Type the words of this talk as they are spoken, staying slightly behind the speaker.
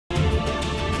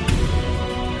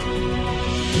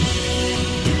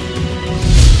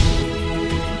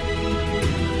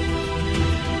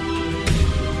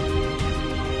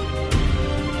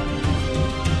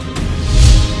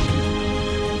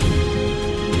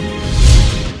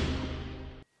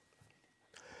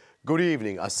Good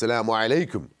evening, আসসালামু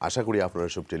আলাইকুম। আশা করি আপনারা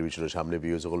সব টেলিভিশনের সামনে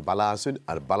ভিউ সকল বালা আছেন,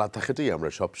 আর বালা থাকাতেই আমরা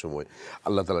সব সময়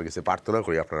আল্লাহ তাআলার কাছে প্রার্থনা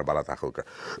করি আপনারা বালা থাকুক।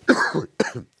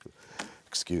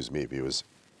 এক্সকিউজ মি ভিউজ,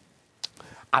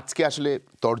 আজকে আসলে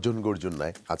তর্জন গর্জন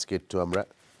নাই, আজকে একটু আমরা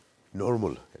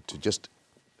নর্মাল একটু জাস্ট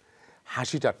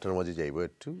হাসি ঠাট্টার মাঝে যাইব,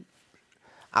 একটু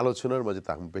আলোচনার মাঝে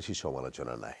তার বেশি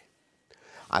সমালোচনা নাই।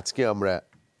 আজকে আমরা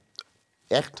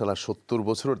একটানা ৭০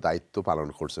 বছরের দায়িত্ব পালন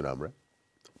করছেন আমরা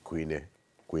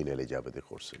কুইন এলিজাবেথে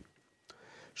করছেন।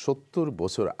 ৭০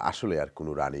 বছর আসলে আর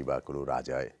কোনো রানী বা কোনো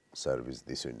রাজায় সার্ভিস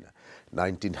দিছেন না।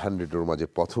 1900-এর মাঝে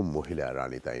প্রথম মহিলা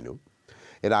রানী তাইনু।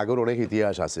 এর আগের অনেক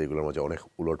ইতিহাস আছে, এগুলোর মাঝে অনেক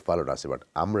উলট পালট আছে, বাট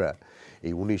আমরা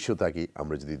এই 1900 থাকি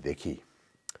আমরা যদি দেখি,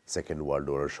 সেকেন্ড ওয়ার্ল্ড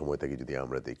ওয়ারের সময় থেকে যদি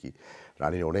আমরা দেখি,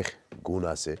 রানীর অনেক গুণ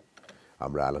আছে।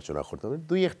 আমরা আলোচনা করতে পারি,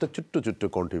 দুই একটা ছোট্ট ছোট্ট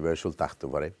কন্ট্রোভার্সিয়াল থাকতে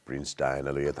পারে, প্রিন্স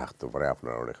ডায়ানা লইয়া থাকতে পারে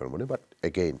আপনার অনেকের মনে, বাট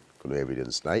এগেইন কোনো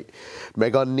এভিডেন্স নাই।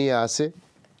 মেগান নিয়ে আছে।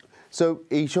 সো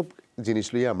এইসব জিনিস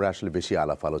লইয়ে আমরা আসলে বেশি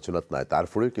আলাপ আলোচনাত নাই,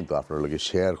 তারপরেও কিন্তু আপনার লগে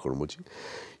শেয়ার করবো যে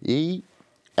এই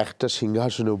একটা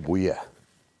সিংহাসনে বইয়া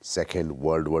সেকেন্ড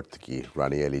ওয়ার্ল্ড ওয়ার থেকে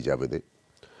রানী এলিজাবেথে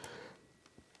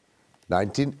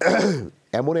 19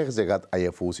 এমন এক জায়গাত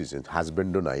আইয়া পৌঁছেছেন,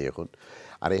 হাজব্যান্ডও নাই এখন।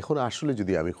 আর এখন আসলে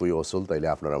যদি আমি কই অচল, তাইলে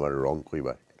আপনারা আমার রং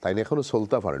কইবা, তাই না? এখনও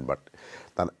চলতে পারেন, বাট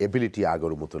তার এবিলিটি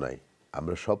আগের মতো নাই।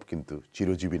 আমরা সব কিন্তু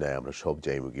চিরজীবী নাই, আমরা সব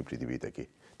যাইমুগি পৃথিবী থেকে,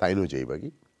 তাইনও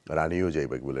যাইবাগি, রানীও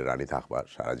যাইবাগি বলে রানী থাকবা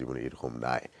সারা জীবনে এরকম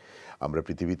নাই। আমরা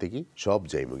পৃথিবী থেকে সব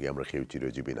যাইমুগি, আমরা কেউ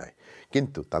চিরজীবী নাই।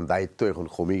 কিন্তু তার দায়িত্ব এখন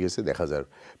কমে গেছে, দেখা যায়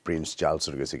প্রিন্স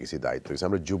চার্লসের কাছে কিছু দায়িত্ব গেছে।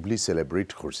 আমরা জুবলি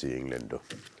সেলিব্রেট করছি ইংল্যান্ডও,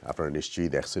 আপনারা নিশ্চয়ই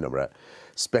দেখছেন। আমরা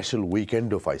স্পেশাল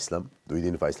উইকেন্ডও পাইছিলাম, 2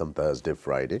 দিন পাইছিলাম, থার্সডে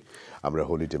ফ্রাইডে। আমরা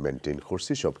হলিডে মেনটেন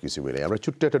করছি, সব কিছু মিলে। আমরা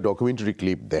ছোট্ট একটা ডকুমেন্টারি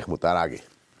ক্লিপ দেখবো। তার আগে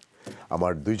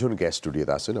আমার দুইজন গেস্ট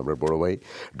স্টুডিওতে আছেন। আমার বড় ভাই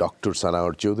doctor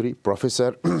Sanaur Chowdhury,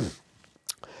 professor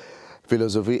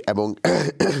philosophy এবং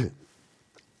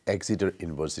Exeter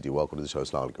university. Welcome to the show.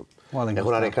 আসসালামু আলাইকুম।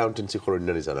 এখন আর অ্যাকাউন্টেন্সি করেন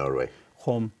না সানাউর ভাই?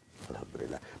 হোম,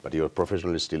 আলহামদুলিল্লাহ। But your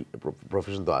professional still,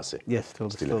 profession তো আছে? Yes,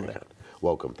 still there.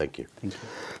 Welcome, thank you.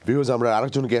 Viewers, আমরা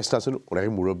আরেকজন গেস্ট আছেন, ওনাকে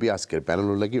মুরব্বী আজকের প্যানেল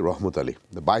লাগি, Rahmat Ali,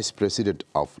 the vice president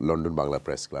of London Bangla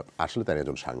press club. আসলে তার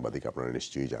একজন সাংবাদিক, আপনারা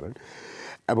নিশ্চয়ই জানেন,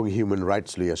 এবং হিউম্যান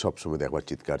রাইটস লইয়া সবসময় দেখবার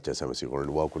চিৎকার চেঁচামেচি করেন।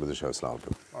 Welcome to the show. আসসালামু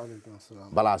আলাইকুম।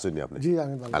 ভালো আছেন আপনি? জি,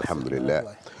 আমি ভালো আছি, আলহামদুলিল্লাহ।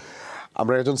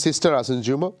 আমরা একজন সিস্টার আছেন,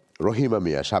 জুমা রহিমা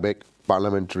মিয়া, সাবেক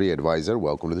parliamentary adviser.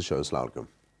 Welcome to the show. আসসালামু আলাইকুম।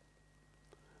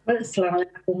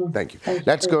 Thank you.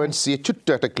 Let's go and see ছোট্ট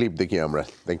একটা ক্লিপ দেখি আমরা।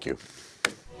 Thank you.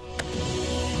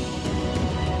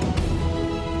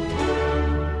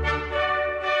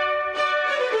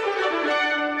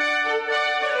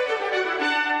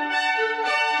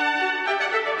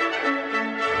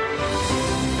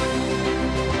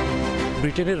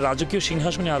 ব্রিটেনের রাজকীয়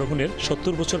সিংহাসনে আরোহণের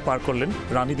 ৭০ বছর পার করলেন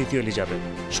রানী দ্বিতীয় এলিজাবেথ।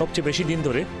 সবচেয়ে বেশি দিন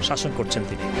ধরে শাসন করছেন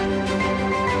তিনি।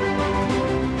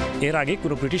 এর আগে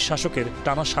কোনো ব্রিটিশ শাসকের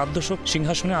টানা ৭ দশক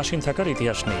সিংহাসনে আসীন থাকার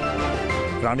ইতিহাস নেই।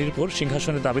 রানীর পর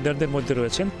সিংহাসনের দাবিদারদের মধ্যে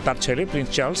রয়েছেন তার ছেলে প্রিন্স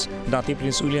চার্লস, নাতি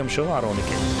প্রিন্স উইলিয়াম সহ আরও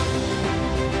অনেকে।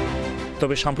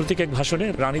 তবে সাম্প্রতিক এক ভাষণে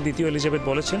রানী দ্বিতীয় এলিজাবেথ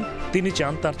বলেছেন তিনি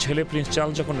চান তার ছেলে প্রিন্স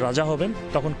চার্লস যখন রাজা হবেন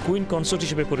তখন কুইন কনসোর্ট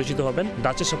হিসেবে পরিচিত হবেন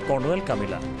ডাচেস অফ কর্নওয়াল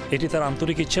কামিলা। এটি তার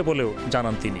আন্তরিক ইচ্ছে বলেও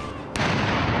জানান তিনি।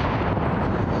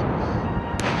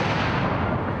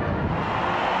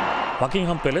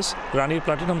 বাকিংহাম প্যালেস রানীর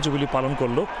প্লাটিনাম জুবিলি পালন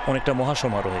করল অনেকটা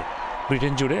মহাসমারোহে।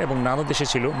 ব্রিটেন জুড়ে এবং নানা দেশে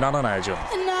ছিল নানান আয়োজন।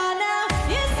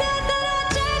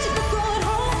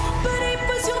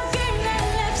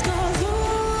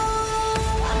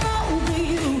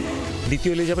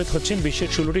 দ্বিতীয় এলিজাবেথ হচ্ছেন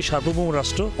বিশ্বের 16টি সার্বভৌম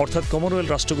রাষ্ট্র অর্থাৎ কমনওয়েলথ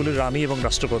রাষ্ট্রগুলির রানী এবং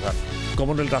রাষ্ট্রপ্রধান।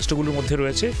 কমনওয়েলথ রাষ্ট্রগুলোর মধ্যে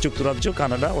রয়েছে যুক্তরাজ্য,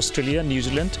 Canada, Australia,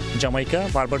 New Zealand, Jamaica,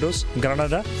 Barbados,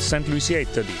 Granada, Saint লুইসিয়া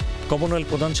ইত্যাদি। কমনওয়েলথ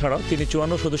প্রধান ছাড়াও তিনি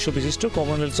 54 সদস্য বিশিষ্ট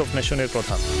কমনওয়েলথ অফ নেশনের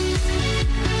প্রধান।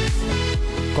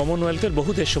 কমনওয়েলথের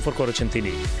বহু দেশ সফর করেছেন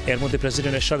তিনি। এর মধ্যে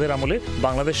প্রেসিডেন্ট এরশাদের আমলে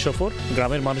বাংলাদেশ সফর,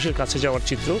 গ্রামের মানুষের কাছে যাওয়ার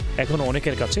চিত্র এখনও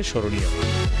অনেকের কাছে স্মরণীয়।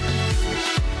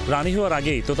 রানী হওয়ার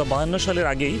আগেই তথা 52 সালের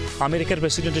আগেই আমেরিকার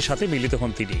প্রেসিডেন্টের সাথে মিলিত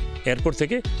হন তিনি। এরপর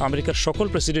থেকে আমেরিকার সকল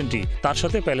প্রেসিডেন্টই তার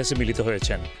সাথে প্যালেসে মিলিত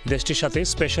হয়েছেন, দেশটির সাথে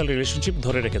স্পেশাল রিলেশনশিপ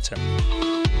ধরে রেখেছেন।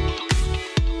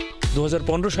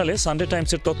 2015 সালে সানডে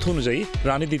টাইমসের তথ্য অনুযায়ী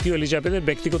রানী দ্বিতীয় এলিজাবেথের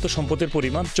ব্যক্তিগত সম্পদের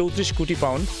পরিমাণ 34 কোটি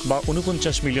পাউন্ড বা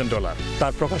 $49 মিলিয়ন।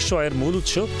 তার প্রকাশ্য আয়ের মূল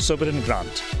উৎস সভরেন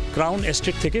গ্রান্ট। ক্রাউন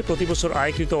এস্টেট থেকে প্রতি বছর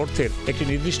আয়কৃত অর্থের একটি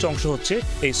নির্দিষ্ট অংশ হচ্ছে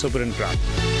এই সভরেন গ্রান্ট।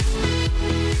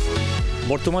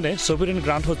 বর্তমানে সভরেন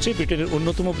গ্রান্ট হচ্ছে ব্রিটেনের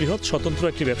অন্যতম বৃহৎ স্বতন্ত্র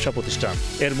একটি ব্যবসা প্রতিষ্ঠান।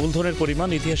 এর মূলধনের পরিমাণ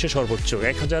ইতিহাসে সর্বোচ্চ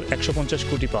 1150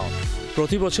 কোটি পাউন্ড।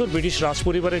 প্রতি বছর ব্রিটিশ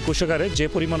রাজপরিবারের কোষাগারে যে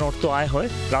পরিমাণ অর্থ আয় হয়,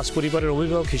 রাজপরিবারের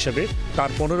অভিভাবক হিসেবে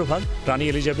তার 15 ভাগ রানী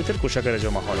এলিজাবেথের কোষাগারে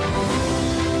জমা হয়।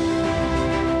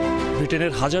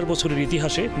 ব্রিটেনের হাজার বছরের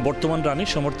ইতিহাসে বর্তমান রানী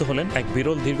সমর্থ হলেন এক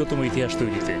বিরল দীর্ঘতম ইতিহাস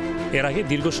তৈরিতে। এর আগে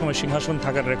দীর্ঘ সময় সিংহাসন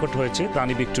থাকার রেকর্ড হয়েছে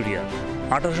রানী ভিক্টোরিয়া।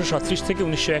 1837 থেকে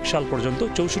 1901 সাল পর্যন্ত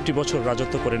 64 বছর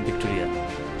রাজত্ব করেন ভিক্টোরিয়া।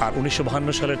 আর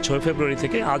 1952 সালের 6 ফেব্রুয়ারি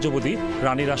থেকে আজ অবধি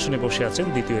রানীর আসনে বসে আছেন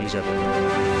দ্বিতীয় এলিজাবেথ।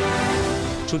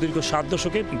 সুদীর্ঘ 7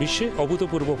 দশকে বিশ্বে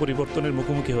অভূতপূর্ব পরিবর্তনের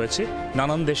মুখোমুখি হয়েছে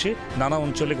নানান দেশে, নানা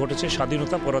অঞ্চলে ঘটেছে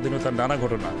স্বাধীনতা পরাধীনতার নানা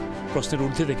ঘটনা। প্রশ্নের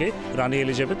ঊর্ধ্বে থেকে রানী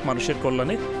এলিজাবেথ মানুষের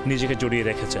কল্যাণে নিজেকে জড়িয়ে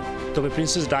রেখেছেন। তবে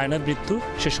প্রিন্সেস ডায়ানার মৃত্যু,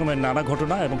 সে সময়ের নানা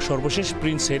ঘটনা এবং সর্বশেষ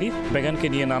প্রিন্স হ্যারি মেগানকে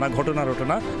নিয়ে নানা ঘটনা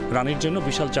রটনা রানীর জন্য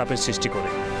বিশাল চাপের সৃষ্টি করে,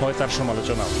 হয় তার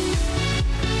সমালোচনাও।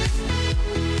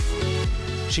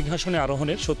 সিংহাসনে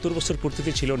আরোহণের 70 বছর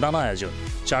পূর্তিতে ছিল নানা আয়োজন।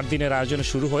 4 দিনের আয়োজনে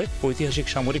শুরু হয় ঐতিহাসিক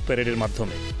সামরিক প্যারেডের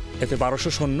মাধ্যমে। এতে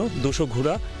 1200 সৈন্য, 200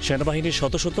 ঘোড়া, সেনাবাহিনীর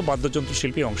শত শত বাদ্যযন্ত্র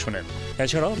শিল্পী অংশ নেন।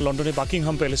 এছাড়াও লন্ডনে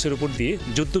বাকিংহাম প্যালেসের উপর দিয়ে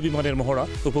যুদ্ধ বিমানের মহড়া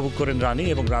উপভোগ করেন রানী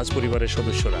এবং রাজ পরিবারের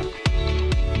সদস্যরা।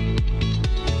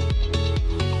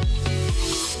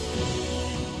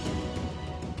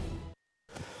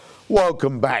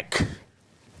 Welcome back.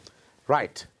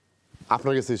 রাইট,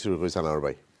 আপনার কাছে শুরু করেছি আনোয়ার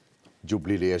ভাই,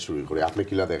 জুবলি লিয়ে শুরু করে আপনি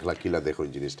কিলা দেখলা, কিলা দেখুন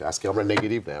জিনিসটা। আজকে আমরা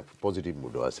নেগেটিভ না পজিটিভ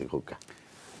মুডও আছে খুব।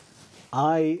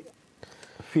 I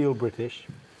feel British,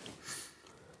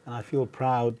 and I feel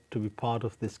proud to be part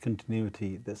of this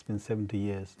continuity that's been 70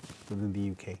 years within the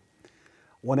UK.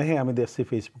 When I hear আমি দেখছি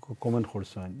ফেসবুকে কমেন্ট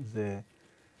করছেন যে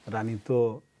রানী তো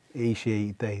এই সেই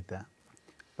ইতা,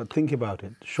 but think about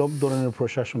it, সব ধরনের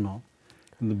প্রশাসনও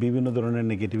কিন্তু বিভিন্ন ধরনের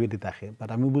নেগেটিভিটি থাকে, but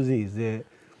আমি বুঝি যে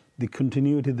the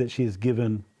continuity that she has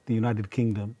given the United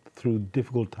Kingdom through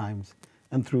difficult times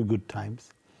and through good times.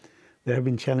 There have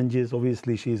been challenges.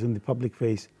 Obviously, she is in the public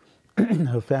face.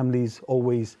 Her family is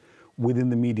always within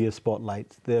the media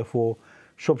spotlights. Therefore,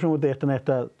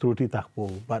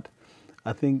 but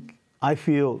I think I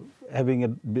feel, having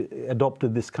adopted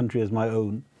this country as my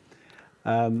own,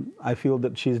 I feel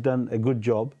that she's done a good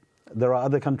job. There are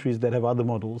other countries that have other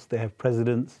models. They have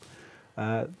presidents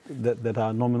that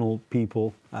are nominal people,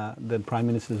 then prime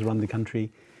ministers run the country.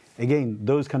 Again,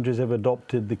 those countries have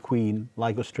adopted the Queen,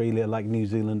 like Australia, like New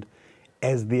Zealand,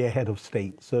 as their head of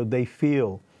state. So they feel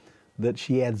that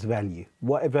she adds value.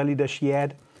 What value does she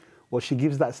add? Well, she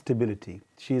gives that stability.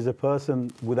 She is a person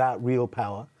without real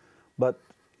power, but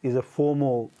is a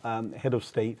formal head of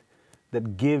state that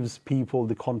gives people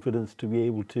the confidence to be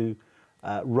able to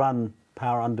run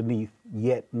power underneath,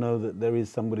 yet know that there is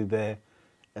somebody there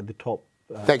at the top.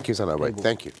 Thank you, Sana Bhai.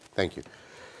 Thank you. Thank you.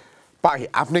 Mahee,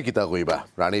 আপনি কি তা কইবা?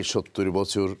 রানীর 70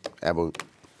 বছর এবং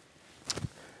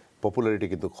popularity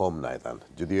কিন্তু কম নাই তান,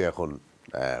 যদিও এখন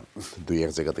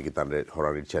 2-1 জায়গা থেকে তার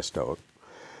হরানির চেষ্টা হোক,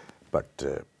 বাট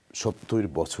 70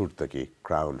 বছর থেকে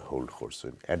ক্রাউন হোল্ড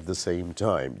করছেন। অ্যাট দ্য সেম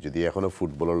টাইম যদি এখনো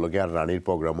ফুটবলের লগে আর রানীর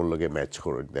প্রোগ্রামের লগে ম্যাচ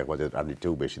করেন, দেখবা যে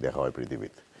রানীরটাও বেশি দেখা হয়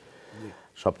পৃথিবীতে।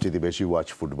 সবচেয়ে বেশি ওয়াচ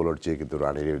ফুটবলের চেয়ে কিন্তু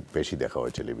রানীর বেশি দেখা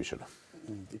হয় টেলিভিশনে।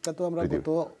 এটা তো আমরা গত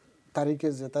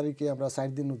তারিখে আমরা 4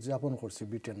 দিন উদযাপন করছি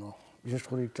ব্রিটেনও, বিশেষ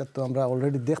করে এটা তো আমরা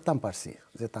অলরেডি দেখতাম পারছি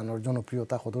যে তার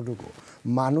জনপ্রিয়তা কতটুকু।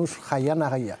 মানুষ খাইয়া না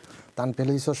খাইয়া তান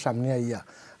প্যালেসের সামনে আইয়া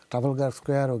ট্রাফালগার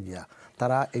স্কোয়ারও গিয়া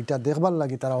তারা এইটা দেখবার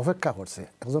লাগি তারা অপেক্ষা করছে।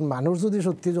 একজন মানুষ যদি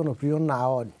সত্যি জনপ্রিয় না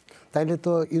হন তাইলে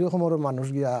তো এরকমেরও মানুষ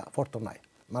গিয়া পড়তো নাই,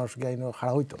 মানুষ গিয়া ইনো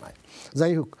খাড়া হইতো নাই।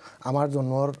 যাই হোক, আমার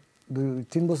জন্মর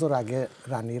 2-3 বছর আগে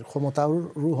রানীর ক্ষমতার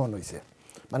রোহণ হয়েছে,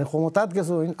 মানে ক্ষমতাত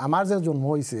গেছে। আমার যে জন্ম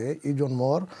হয়েছে এই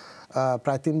জন্মর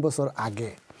প্রায় 3 বছর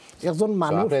আগে একজন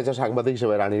মানুষ। সাংবাদিক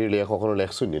হিসেবে রানীর লিয়ে কখনো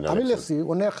লেখছেন না? আমি লেখছি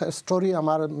অনেক স্টোরি,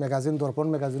 আমার ম্যাগাজিন দর্পণ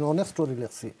ম্যাগাজিনে অনেক স্টোরি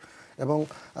লেখছি, এবং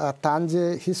তার যে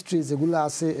হিস্ট্রি যেগুলো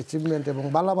আছে, অ্যাচিভমেন্ট এবং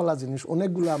বালা বালা জিনিস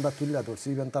অনেকগুলো আমরা তুলে ধরছি।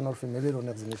 ইভেন তানোর ফ্যামিলির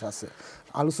অনেক জিনিস আছে,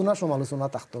 আলোচনা সমালোচনা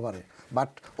থাকতে পারে, বাট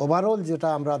ওভারঅল যেটা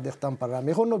আমরা দেখতাম পারলাম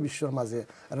এখনও বিশ্বের মাঝে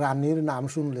রানীর নাম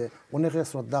শুনলে অনেকে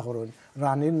শ্রদ্ধা করেন,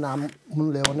 রানীর নাম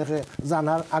শুনলে অনেকে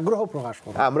জানার আগ্রহ প্রকাশ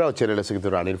করে। আমরাও চ্যানেলে কিন্তু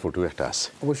রানীর ফটো একটা আছে।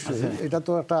 অবশ্যই এটা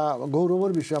তো একটা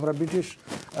গৌরবের বিষয়। আমরা British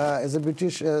as a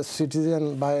British citizen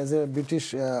বা এজ এ ব্রিটিশ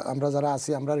আমরা যারা আছি,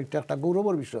 আমরা এটা একটা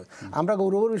গৌরবের বিষয়। আমরা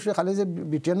গৌরবের বিষয় খালি যে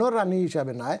ব্রিটেনের রানী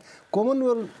হিসাবে নয়,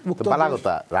 কমনওয়েলথ মুক্ত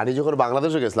কথা। রানী যখন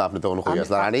বাংলাদেশে গেছিলেন আপনি তখন কই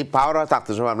আসলেন? রানী পাওয়ার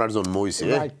থাকতে সময় আপনার জন্ম হয়েছে।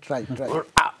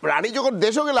 রানী যখন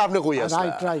দেশে গেলে আপনি কই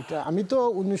আসলেন? রাইট। আমি তো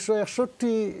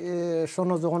 1961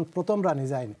 সনে যখন প্রথম রানী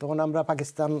যাই তখন আমরা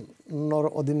পাকিস্তানের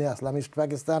অধীনে আসলাম। ইস্ট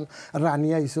পাকিস্তান রানী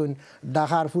আইসইন,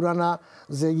 ঢাকার পুরানা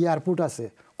যে এয়ারপোর্ট আছে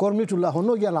কর্মীটুল্লা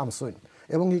হনও গিয়া নামছইন,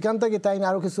 এবং এখান থেকে তাই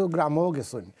আরও কিছু গ্রামও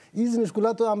গেছেন। এই জিনিসগুলো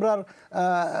তো আমরা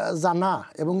জানা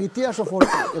এবং ইতিহাসও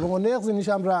পড়ছি, এবং অনেক জিনিস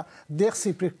আমরা দেখছি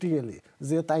প্র্যাকটিক্যালি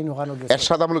যে তাই ওখানে গেছে।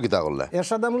 এরশাদ আমল কিতা করলে?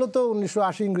 এরশাদ আমল তো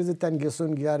 1980 ইংরেজির তাই গেছেন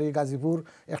গিয়ারি গাজীপুর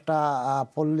একটা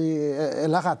পল্লী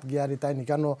এলাকাত গিয়ারি তাই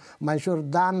কেন মানুষের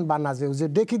দান বানা যে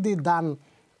ডেকি দি দান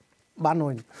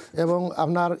বানইন এবং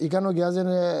আপনার এখানেও গিয়া যে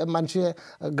মানুষে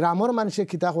গ্রামের মানুষে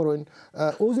কিতা করেন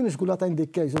ও জিনিসগুলো তাই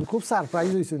দেখে আইসুন খুব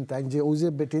সারপ্রাইজ হয়েছেন তাই যে ওই যে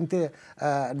বেটিনতে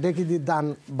ডেকি দি দান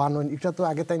বানইন এটা তো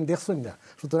আগে তাই দেখছেন না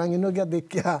সুতরাং ইনো গিয়া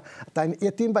দেখিয়া তাই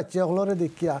এতিম বাচ্চা হলরে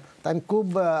দেখিয়া তাই খুব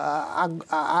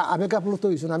আবেগ আপ্লুত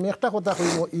হয়েছেন আমি একটা কথা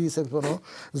কইম ই সেকশনও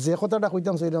যে কথাটা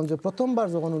কইতাম সেইরকম যে প্রথমবার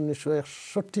যখন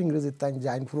 1961 ইংরেজিত তাই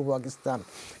যাইন পূর্ব পাকিস্তান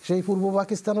সেই পূর্ব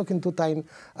পাকিস্তানও কিন্তু তাই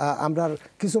আমরা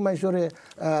কিছু মানুষরে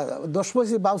 10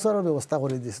 পয়সা বাউচারের ব্যবস্থা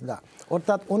করে দিয়েছিল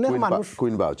অর্থাৎ অনেক মানুষ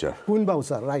queen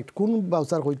voucher right queen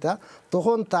voucher কইতা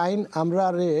তখন তাইন আমরা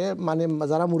রে মানে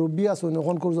যারা মুরব্বী আসুন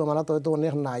ওখনকার জমানাত হয়তো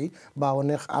অনেক নাই বা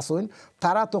অনেক আসুন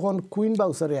তারা তখন কুইন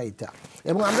বাউচারে আইতা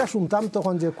এবং আমরা শুনতাম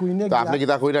তখন যে কুইনে আপনি কি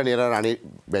তা কইরা এরা রানী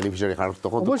বেনিফিশিয়ারি কারণ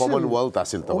তখন তো কমনওয়েলথ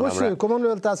আছিল তখন আমরা অবশ্যই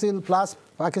কমনওয়েলথ আছিল প্লাস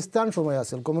পাকিস্তান সময়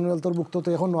আছিল কমনওয়েলথের ভুক্ত তো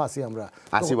এখনো আছি আমরা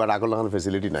আসি বাট আগল লাগানো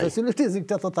ফ্যাসিলিটি নাই ফ্যাসিলিটি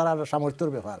যেটা তো তার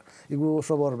সামর্থ্যের ব্যাপার এগুলো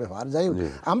সবর ব্যাপার যাই হোক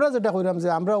আমরা যেটা কইলাম যে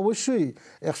আমরা অবশ্যই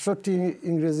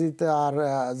 61 ইংরেজিতে আর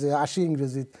যে 80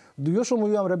 ইংরেজিত দুইও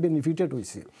সময়ও আমরা বেনিফিটেড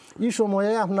হয়েছি এই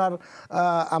সময়ে আপনার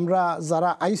আমরা যারা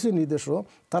আইসেন এই দেশও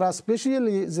তারা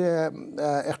স্পেশালি যে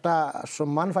একটা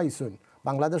সম্মান পাইছেন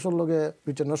বাংলাদেশের লগে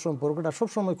ব্রিটেনের সম্পর্কটা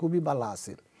সবসময় খুবই ভালো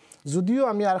আছিল যদিও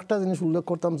আমি আরেকটা জিনিস উল্লেখ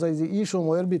করতাম চাই যে এই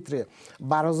সময়ের ভিতরে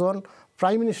 12 জন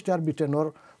প্রাইম মিনিস্টার ব্রিটেনের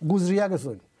গুজরিয়া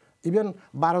গেছেন ইভেন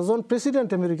 12 জন প্রেসিডেন্ট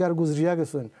আমেরিকার গুজরিয়া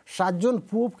গেছেন 7 জন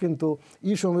পুপ কিন্তু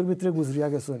এই সময়ের ভিতরে গুজরিয়া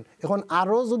গেছেন এখন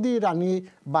আরও যদি রানী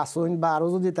বাসন বা আরও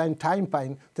যদি টাইম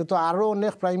পাইন তো আরও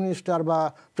অনেক প্রাইম মিনিস্টার বা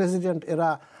প্রেসিডেন্ট এরা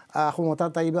ক্ষমতা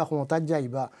তাইবা ক্ষমতা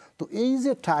যাইবা তো এই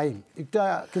যে টাইম এটা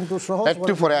কিন্তু সহজ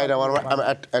একটু পরে আইরা আমার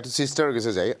একটা সিস্টার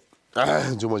কাছে যাই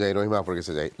জুমো যাই রহিমা আপুর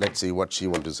কাছে যাই let's see what she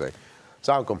want to say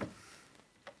আসসালামু আলাইকুম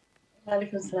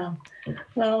Walaikum salam.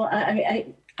 Well,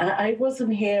 I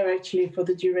wasn't here actually for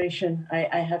the duration.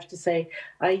 I have to say,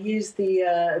 I used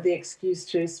the excuse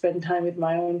to spend time with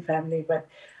my own family, but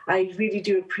I really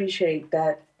do appreciate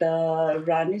that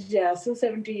Rani Jasu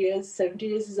 70 years. 70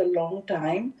 years is a long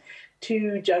time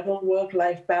to juggle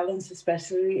work-life balance,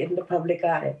 especially in the public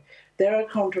eye. There are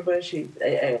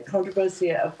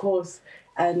controversy, of course,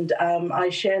 and I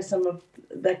share some of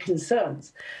the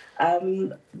concerns.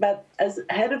 But as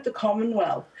head of the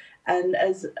Commonwealth, and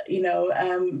as you know,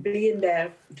 being there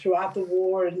throughout the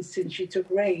war and since she took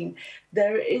reign,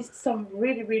 there is some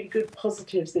really, really good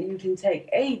positives that you can take.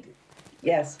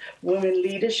 Yes, women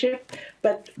leadership,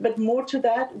 but more to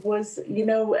that was, you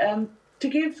know, to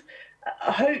give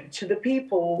hope to the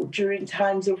people during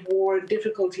times of war and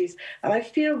difficulties. And I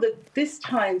feel that this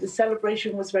time the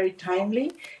celebration was very timely.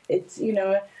 It's, you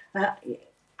know,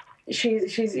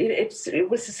 it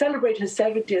was to celebrate her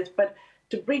 70th, but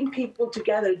to bring people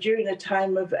together during a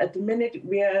time of, at the minute,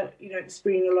 we are, you know,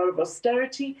 experiencing a lot of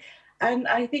austerity. And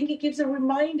I think it gives a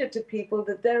reminder to people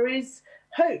that there is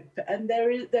hope and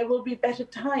there will be better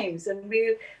times, and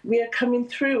we are coming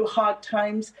through hard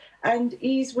times, and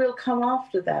ease will come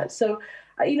after that. So,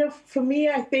 you know, for me,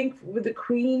 I think with the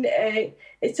Queen,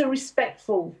 it's a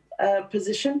respectful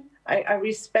position. I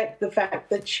respect the fact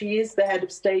that she is the head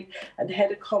of state and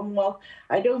head of Commonwealth.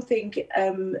 I don't think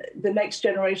the next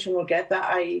generation will get that,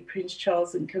 i.e. Prince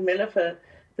Charles and Camilla, for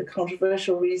the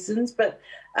controversial reasons. But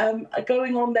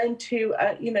going on then to,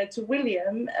 you know, to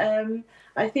William,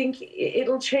 I think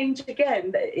it'll change again.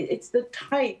 It's the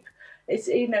type,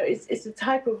 you know, it's the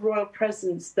type of royal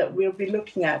presence that we'll be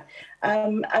looking at.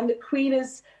 And the Queen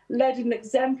has led an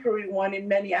exemplary one in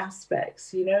many aspects,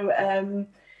 you know,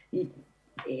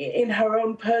 in her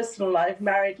own personal life,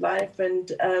 married life, and,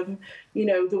 you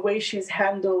know, the way she's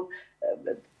handled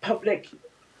public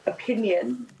opinion,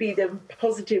 be them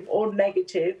positive or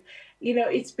negative, you know,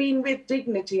 it's been with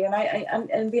dignity,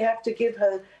 and we have to give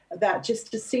her that. Just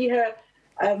to see her,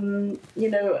 you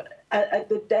know, at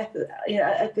the death, you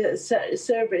know, at the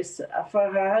service for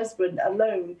her husband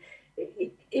alone,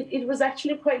 it was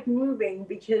actually quite moving,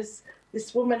 because this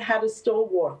woman had a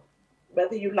stalwart,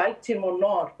 whether you liked him or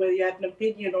not, whether you had an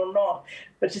opinion or not,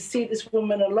 but to see this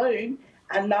woman alone,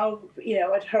 and now, you know,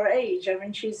 at her age, I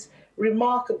mean, she's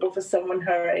remarkable for someone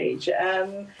her age.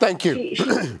 Thank you.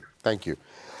 Thank you.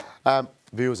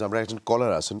 Views আমরা একজন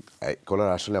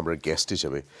কলার আসলে আমরা guest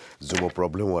হিসেবে জুমো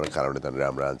problem হওয়ার কারণে তাদের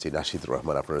আমরা আনছি নাশিদ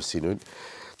রহমান, আপনারা চিনুন,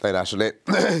 তাই আসলে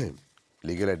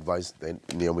লিগেল অ্যাডভাইস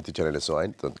নিয়মিত চ্যানেলে সোয়াইন,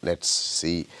 তো লেটস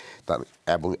সি তার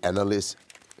এবং অ্যানালিস্ট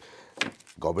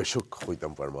গবেষক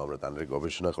হইতাম পারবো আমরা, তাদের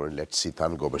গবেষণা করেন, লেটস সি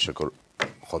তার গবেষকর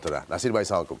হতরা। নাসির ভাই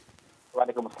সালাম।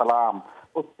 ওয়ালাইকুম আসসালাম।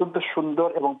 অত্যন্ত সুন্দর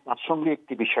এবং প্রাসঙ্গিক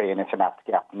একটি বিষয় এনেছেন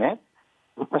আজকে আপনি,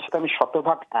 আপনার সাথে আমি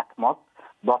শতভাগ একমত।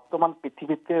 বর্তমান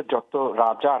পৃথিবীতে যত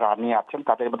রাজা রানী আছেন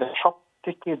তাদের মধ্যে সব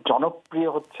থেকে জনপ্রিয়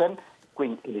হচ্ছেন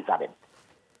কুইন এলিজাবেথ।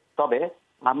 তবে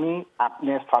আমি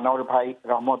আপনি সানোয়ার ভাই,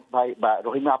 রহমত ভাই বা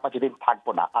রহিমা আপা যেদিন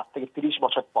থাকবো না, আজ থেকে 30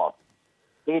 বছর পর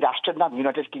এই রাষ্ট্রের নাম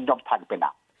ইউনাইটেড কিংডম থাকবে না।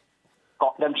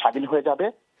 স্কটল্যান্ড স্বাধীন হয়ে যাবে,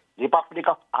 রিপাবলিক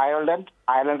অফ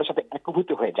আয়ারল্যান্ডের সাথে একীভূত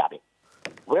হয়ে যাবে।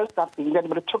 ওয়েলস আর ইংল্যান্ড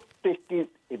মানে ছোট্ট একটি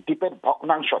দ্বীপের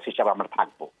ভগ্নাংশ হিসাবে আমরা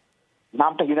থাকবো।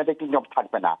 নামটা ইউনাইটেড কিংডম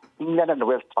থাকবে না, ইংল্যান্ড অ্যান্ড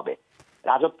ওয়েলস হবে।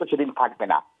 রাজত্ব সেদিন থাকবে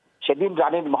না, সেদিন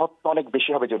রানীর মহত্ব অনেক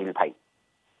বেশি হবে জলিল ভাই।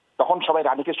 তখন সবাই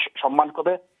রানীকে সম্মান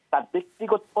করবে। তার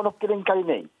ব্যক্তিগত কোনো কেলেঙ্কারি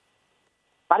নেই,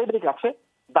 পারিবারিক আছে।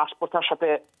 দাসপ্রথার সাথে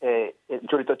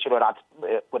জড়িত ছিল রাজ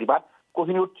পরিবার,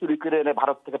 কোহিনূর চুরি করে এনে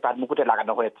ভারত থেকে তার মুকুটে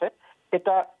লাগানো হয়েছে।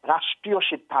 এটা রাষ্ট্রীয়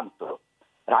সিদ্ধান্ত।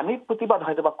 রানীর প্রতিবাদ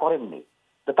হয়তো বা করেননি,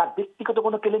 তো তার ব্যক্তিগত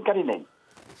কোনো কেলেঙ্কারি নেই।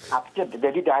 আজকে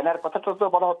লেডি ডায়নার কথাটা তো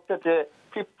বলা হচ্ছে যে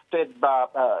ফিফথ স্টেট বা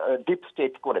ডিপ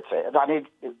স্টেট করেছে, রানীর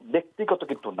ব্যক্তিগত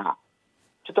কিন্তু না।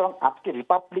 সুতরাং আজকে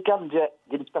রিপাবলিকান যে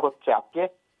জিনিসটা হচ্ছে, আজকে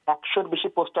 100-র বেশি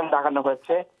পোস্টার লাগানো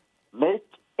হয়েছে মেক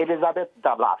এলিজাবেথ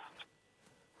দ্য লাস্ট।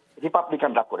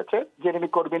 রিপাবলিকানরা করেছে, জেরেমি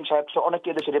করবিন সাহেব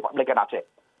অনেকে দেশে রিপাবলিকান আছে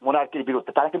মোনার্কির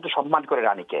বিরুদ্ধে, তারা কিন্তু সম্মান করে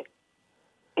রানীকে।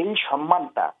 এই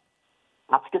সম্মানটা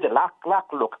আজকে যে লাখ লাখ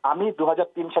লোক, আমি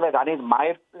 2003 সালে রানীর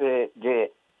মায়ের যে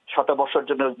 100 বছর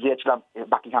জন্য গিয়েছিলাম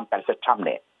বাকিংহাম প্যালেসের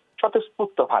সামনে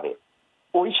স্বতঃস্ফূর্ত ভাবে।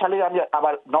 ওই সালে আমি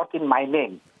আবার নট ইন মাই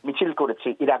নেম মিছিল করেছি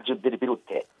ইরাক যুদ্ধের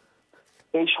বিরুদ্ধে।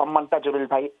 এই সম্মানটা জলিল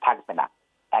ভাই থাকবে না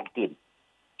একদিন।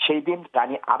 সেই দিন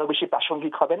রানী আরো বেশি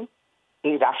প্রাসঙ্গিক হবেন।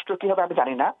 এই রাষ্ট্র কি হবে আমি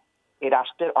জানি না, এই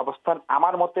রাষ্ট্রের অবস্থান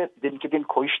আমার মতে দিনকে দিন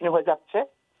ক্ষয়িষ্ণু হয়ে যাচ্ছে,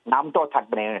 নামটাও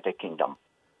থাকবে না ইউনাইটেড কিংডম।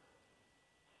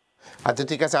 আচ্ছা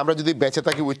ঠিক আছে, আমরা যদি বেঁচে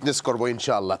থাকি উইটনেস করবো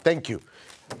ইনশাআল্লাহ। থ্যাংক ইউ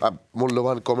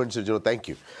মূল্যবান কমেন্টসের জন্য, থ্যাংক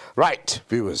ইউ। রাইট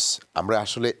ভিউয়ার্স, আমরা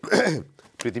আসলে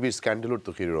পৃথিবীর স্ক্যান্ডেলের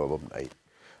তো কিরোর অভাব নাই।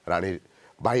 রানীর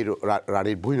বাইরও,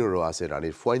 রানীর বইনেরও আছে,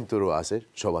 রানীর ফয়েন্তেরও আছে,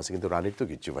 সব আছে, কিন্তু রানীর তো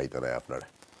কিচ্ছু পাইতে নাই আপনারা।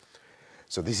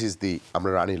 সো দিস ইজ দি,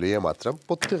 আমরা রানী লইয়া মাত্রাম,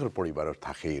 প্রত্যেকের পরিবারের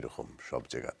থাকে এরকম সব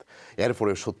জায়গাত।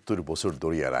 এরপরে 70 বছর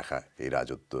দরিয়া রাখা এই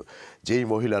রাজত্ব, যেই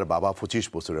মহিলার বাবা 25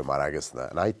 বছরে মারা গেছে না।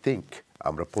 আই থিঙ্ক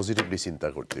আমরা পজিটিভলি চিন্তা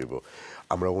করতে হইব।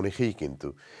 আমরা অনেকেই কিন্তু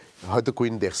হয়তো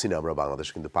কুইন দেখছি না আমরা বাংলাদেশ,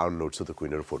 কিন্তু পাউন্ড নোটসও তো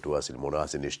কুইনের ফটো আছে, মনে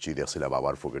আছে নিশ্চয়ই দেখছিলাম,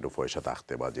 বাবার পকেটও পয়সা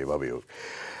থাকতে বা যেভাবে হোক।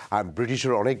 আর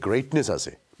ব্রিটিশের অনেক গ্রেটনেস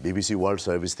আছে, বিবিসি ওয়ার্ল্ড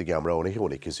সার্ভিস থেকে আমরা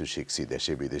অনেক কিছু শিখছি,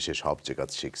 দেশে বিদেশে সব জায়গা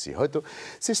শিখছি। হয়তো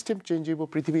সিস্টেম চেঞ্জ হইব,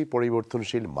 পৃথিবী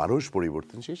পরিবর্তনশীল, মানুষ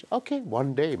পরিবর্তনশীল। ওকে, one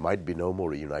day might be no more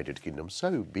United kingdom, so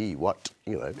B what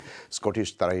you know. Scottish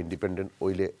তারা ইন্ডিপেন্ডেন্ট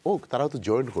হইলে তারাও তো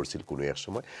জয়েন করছিল কোনো এক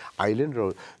সময়, আইল্যান্ডরাও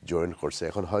জয়েন করছে।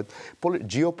 এখন হয়তো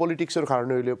জিও পলিটিক্সের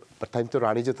কারণে হইলে তাই তো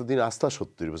রানী যতদিন আস্থা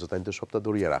 70 বছর তাই তো সপ্তাহ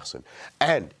দরিয়া রাখছেন।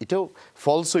 অ্যান্ড এটাও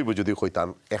ফলস হইব যদি কই তার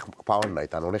এক পাওয়ার নাই,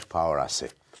 তার অনেক পাওয়ার আছে।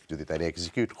 যদি তাই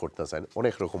এক্সিকিউট করতে চান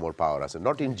অনেক রকমের পাওয়ার আছে,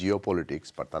 not in Jio politics,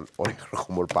 but তার অনেক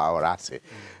রকমের পাওয়ার আছে।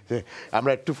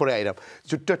 আমরা একটু পরে আইরাম,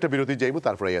 ছোট্ট একটা বিরতি যাইব,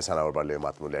 তারপরে ইয়াসান আবার বাড়লে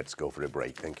মাতমু। Let's go for a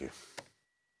break. Thank you.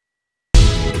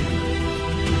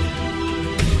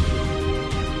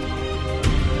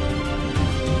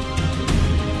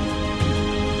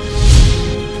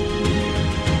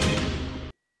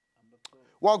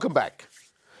 Welcome back.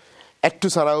 একটু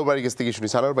সানাও বাড়ির কাছ থেকে শুনি,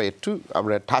 সানার ভাই একটু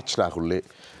আমরা টাচ না করলে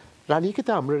রানীকে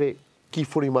তো আমরা কি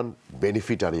পরিমাণ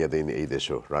বেনিফিট আনিয়ে দেন এই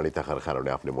দেশও রানী থাকার কারণে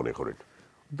আপনি মনে করেন?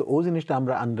 তো ওই জিনিসটা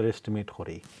আমরা আন্ডার এস্টিমেট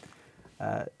করি।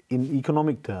 ইন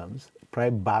ইকোনমিক টার্মস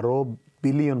প্রায় 12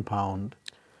 বিলিয়ন পাউন্ড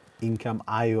ইনকাম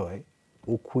আয় হয়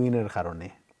ও কুইনের কারণে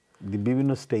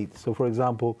বিভিন্ন স্টেট। সো ফর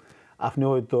এক্সাম্পল আপনি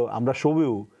হয়তো আমরা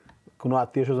সবেও কোনো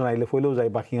আত্মীয় স্বজন আইলে ফইলেও যাই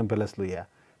বাকিংহাম প্যালেস লইয়া,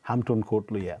 হ্যাম্পটন কোর্ট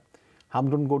লইয়া।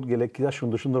 হ্যাম্পটন কোর্ট গেলে কিনা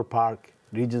সুন্দর সুন্দর পার্ক,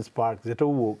 রিজেন্স পার্ক,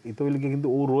 যেটাও হোক, এটা হইলে কিন্তু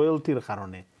ও রয়্যালটির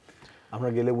কারণে আমরা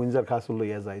গেলে উইন্ডসর ক্যাসল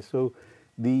লইয়া যাই। So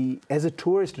as a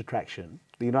tourist attraction,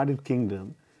 the United Kingdom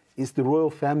is the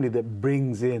royal family that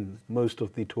brings in most of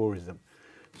the tourism.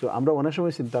 So আমরা অনেক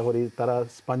সময় চিন্তা করি তারা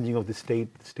স্পঞ্জিং অফ দি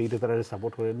স্টেটে তারা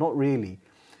সাপোর্ট করে, নট রিয়েলি।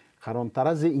 কারণ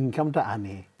তারা যে ইনকামটা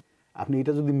আনে, আপনি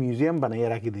এটা যদি মিউজিয়াম বানাইয়া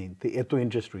রাখি দিন তো এত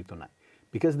ইন্টারেস্ট হইতো না,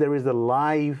 because there is a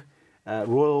live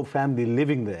royal family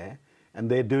living there and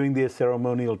they're doing their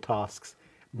ceremonial tasks.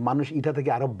 মানুষ এটা থেকে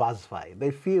আরো বাজ পায়,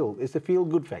 they feel it's a feel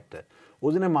good factor.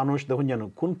 ওই জন্য মানুষ দেখুন জানো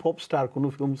কোন পপ স্টার, কোন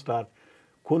ফিল্ম স্টার,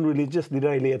 কোন রিলিজিয়াস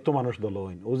লিডার এলে এত মানুষ দল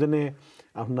হইন। ওই জন্য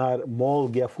আপনার মল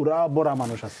গিয়া ফুরা বড়া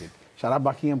মানুষ আছে সারা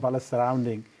বাকিংহাম প্যালেস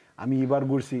সারাউন্ডিং। আমি এবার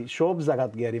ঘুরছি সব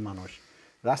জায়গাত গিয়ারি মানুষ,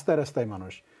 রাস্তায় রাস্তায়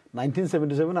মানুষ।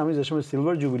 1977 আমি যে সময়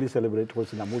সিলভার জুবিলি সেলিব্রেট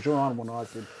করছিলাম, ওই সময় আমার মনে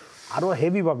আছে আরও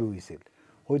হেভিভাবে হয়েছিল।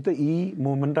 হয়তো এই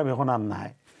মুভমেন্টটা এখন আর নাই,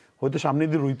 হয়তো সামনে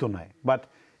দিয়ে রইতো নাই, বাট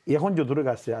এখন যতটুকু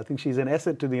আসছে I think she is an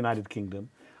asset to the United kingdom.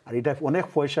 আর এটা অনেক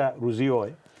পয়সা রুজি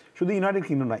হয়, শুধু ইউনাইটেড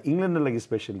কিংডম না, ইংল্যান্ডের লাগে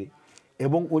স্পেশালি,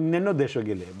 এবং অন্যান্য দেশও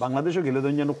গেলে, বাংলাদেশও গেলে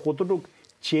ধরুন যেন কতটুকু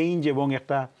চেঞ্জ এবং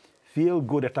একটা ফিল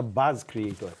গুড, একটা বাজ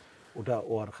ক্রিয়েট হয় ওটা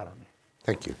ওর কারণে।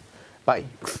 থ্যাংক ইউ ভাই।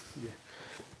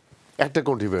 একটা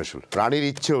কন্ট্রোভার্সিয়াল রানীর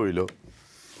ইচ্ছে হইল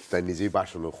তাই নিজেই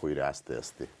বাসনও কইরা আস্তে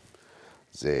আস্তে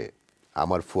যে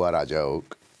আমার ফুয়া রাজা হোক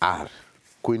আর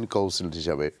কুইন কাউন্সিল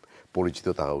হিসাবে পরিচিত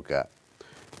থাকুক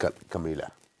কামিলা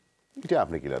এটা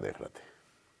আপনি কিলা দেখলাতে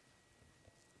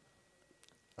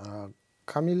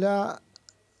কামিলা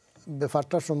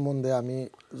ব্যাপারটা সম্বন্ধে আমি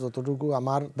যতটুকু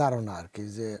আমার ধারণা আর কি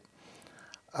যে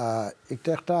এটা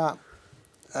একটা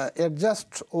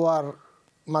অ্যাডজাস্ট হওয়ার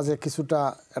মাঝে কিছুটা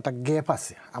একটা গ্যাপ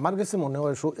আছে আমার কাছে মনে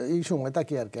হয় এই সময়টা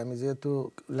কি আর কি আমি যেহেতু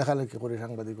লেখালেখি করি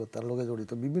সাংবাদিকতার লগে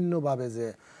জড়িত বিভিন্নভাবে যে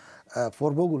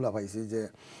পর্বগুলা পাইছি যে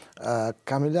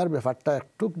কামিলার ব্যাপারটা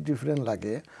একটু ডিফারেন্ট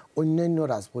লাগে অন্যান্য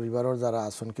রাজপরিবারের যারা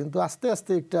আছেন কিন্তু আস্তে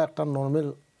আস্তে একটা নর্মাল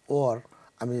ওর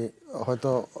আমি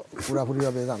হয়তো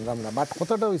পুরাপুরিভাবে জানলাম না বাট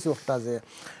কথাটা হয়েছে একটা যে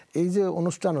এই যে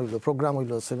অনুষ্ঠান হইল প্রোগ্রাম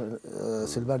হইল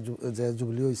সিলভার যে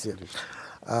জুবলি হয়েছে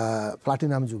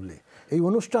প্লাটিনাম জুবলি এই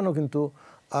অনুষ্ঠানও কিন্তু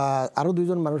আরও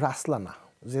দুইজন মানুষ আসলা না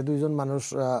যে দুইজন মানুষ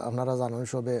আপনারা জানেন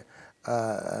সবে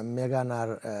মেগান আর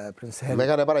প্রিন্স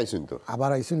মেগান আবার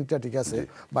আইসুন এটা ঠিক আছে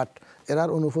বাট এরার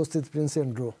অনুপস্থিত প্রিন্স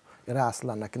অ্যান্ড্রু এরা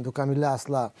আসলা না কিন্তু কামিলা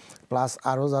আসলা প্লাস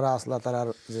আরও যারা আসলা তারার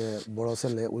যে বড়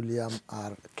ছেলে উইলিয়াম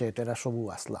আর কেট এরা সবু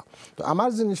আসলা তো আমার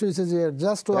জিনিস হয়েছে যে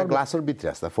জাস্ট গ্লাসের ভিতরে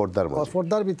আসলা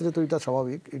ফর্দার ভিতরে তো এটা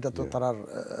স্বাভাবিক এটা তো তারার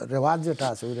রেওয়াজ যেটা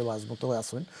আছে ওই রেওয়াজ মতো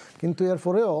আসেন কিন্তু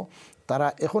এরপরেও তারা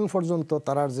এখন পর্যন্ত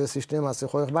তারার যে সিস্টেম আছে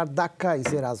কয়েকবার ধাক্কা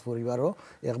আইছে রাজপরিবারও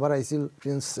একবার আইছিল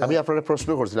প্রিন্স আমি আপনার প্রশ্ন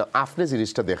করছিলাম আপনি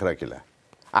জিনিসটা দেখরা কিলা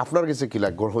আপনার কাছে কিলা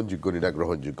গ্রহণযোগ্য না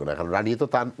গ্রহণযোগ্য না কারণ রানী তো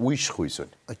তার উইশ হইছেন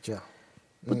আচ্ছা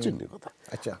বুঝছেন নি কথা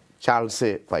আচ্ছা চার্লসে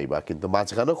পাইবা কিন্তু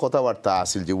মাঝখানেও কথাবার্তা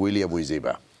আসিল যে উইলিয়াম হয়ে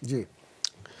যাইবা জি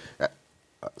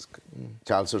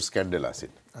চার্লসের স্ক্যান্ডেল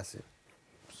আসিল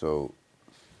সো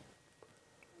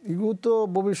ইগু তো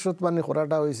ভবিষ্যৎবাণী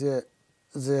করাটা হয়েছে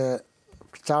যে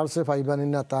চার্লসে পাইবানি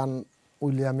না তান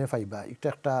উইলিয়ামে পাইবা এটা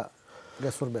একটা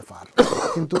গ্যাসর ব্যাপার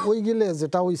কিন্তু ওই গেলে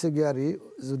যেটা হয়েছে গিয়ারি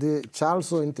যদি চার্লস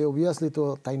হইতে অবভিয়াসলি তো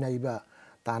তাই নাইবা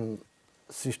তান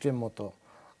সিস্টেম মতো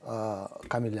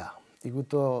কামিলা এগুলো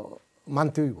তো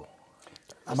মানতে হইব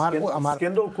আমার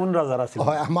স্ক্যান্ডাল কোন রাজার আছে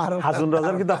আমার হাজুন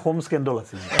রাজার কিন্তু হোম স্ক্যান্ডাল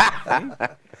আছে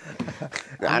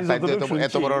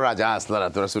এত বড় রাজা আসলা না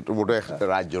তোরা ছোট মোটো একটা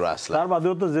রাজ্য আসলা তার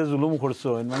বাদেও তো যে জুলুম করছো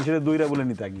মানুষের দুইরা বলে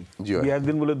নি থাকি বিয়ার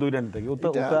দিন বলে দুইরা নি থাকি ওটা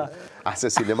আছে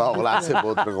সিনেমা ওগুলা আছে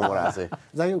বহুত রকমের আছে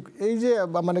যাই হোক এই যে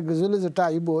মানে গ্রাজুয়ালি যেটা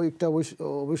আইব একটা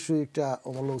অবশ্যই একটা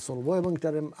অমল চলবো এবং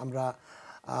এটার আমরা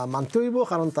মানতে হইব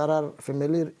কারণ তারার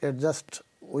ফ্যামিলির অ্যাডজাস্ট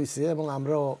হইছে এবং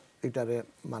আমরাও এটারে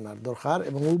মানার দরকার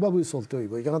এবং ওইভাবেই চলতে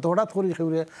হইব এখানে তো হঠাৎ করে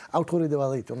সেগুলো আউট করে দেওয়া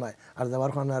যাইতো না আর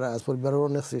যাওয়ার কারণে পরিবারের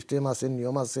অনেক সিস্টেম আছে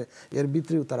নিয়ম আছে এর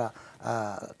ভিতরেও তারা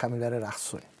কামিলারে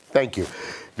রাখছে থ্যাংক ইউ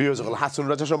ভিউয়ার্স হাসুন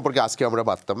রাজা সম্পর্কে আজকে আমরা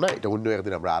বাদতাম না এটা অন্য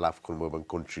একদিন আমরা আলাপ করবো এবং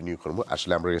কন্টিনিউ করবো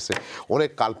আসলে আমরা কাছে অনেক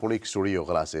কাল্পনিক স্টোরি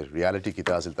ওগুলো আছে রিয়ালিটি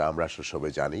কিতা আছে তা আমরা আসলে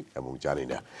সবাই জানি এবং জানি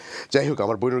না যাই হোক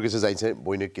আমার বইনের কাছে যাইছে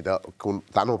বইনের কিতা কোন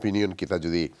তান অপিনিয়ন কিতা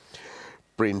যদি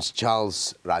প্রিন্স চার্লস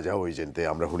রাজা হয়ে যেতে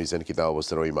আমরা শুনিছেন কিতা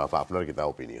অবস্থার ওই মাফা আপনার কিতা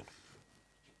opinion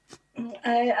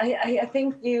I think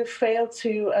you fail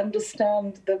to understand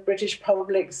the British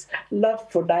public's love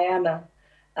for Diana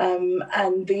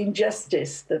and the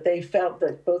injustice that they felt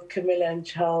that both Camilla and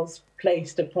Charles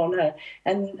placed upon her.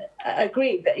 And I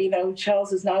agree that, you know,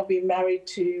 Charles has now been married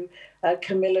to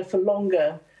Camilla for longer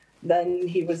than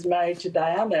he was married to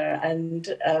Diana. And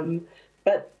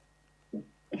but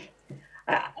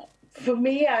for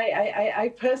me, I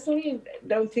personally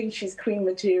don't think she's queen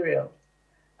material.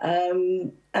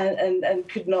 And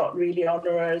could not really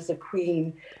honor her as a queen.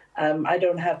 I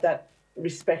don't have that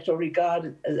respect or regard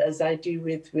as I do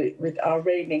with our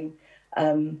reigning,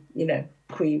 you know,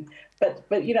 queen.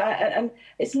 But you know, and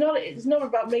it's not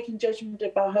about making judgment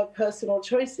about her personal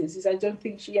choices. I don't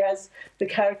think she has the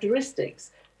characteristics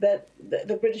that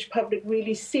the British public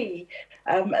really see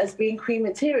as being queen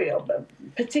material, but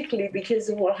particularly because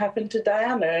of what happened to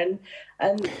Diana.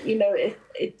 And you know,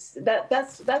 it's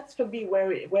that's for me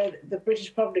where the British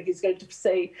public is going to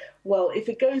say, well, if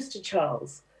it goes to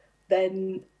Charles, then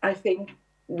I think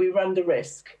we run the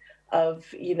risk of,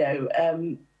 you know,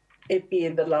 it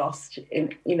being the last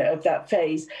of that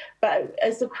phase. But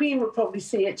as the Queen would probably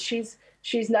see it,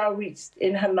 she's now reached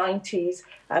in her 90s,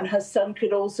 and her son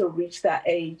could also reach that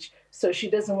age. So she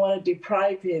doesn't want to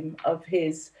deprive him of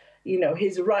his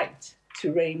right to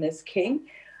reign as king.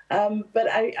 But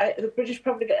the British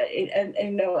public, and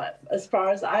you know, as far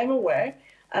as I'm aware,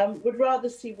 would rather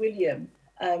see William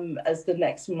as the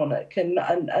next monarch and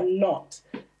not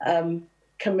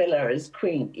Camilla as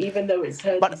queen, even though it's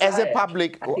her But desire.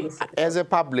 as a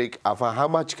public, how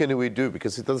much can we do?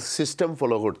 Because it's a system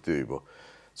follow করতে হইব।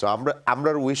 So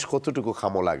আমরার wish কতটুকু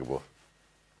খামো লাগবো?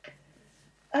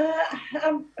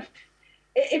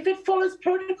 if it follows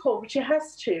protocol, which it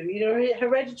has to,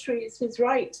 hereditary is his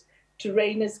right to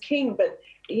reign as king, but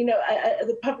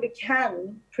the public can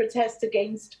protest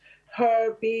against her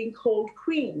being called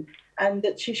queen and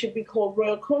that she should be called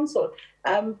royal consort.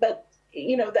 But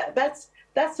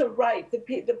that's a right.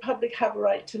 The public have a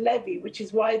right to levy, which is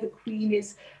why the queen is,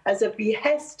 as a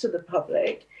behest to the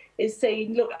public, is saying,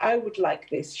 look, I would like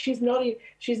this. She's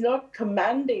not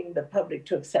commanding the public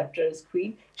to accept her as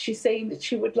queen. She's saying that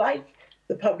she would like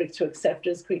the public to accept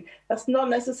her as queen. That's not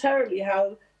necessarily how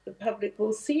the public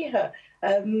will see her.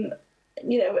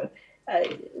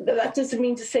 That doesn't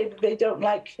mean to say that they don't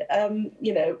like,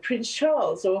 Prince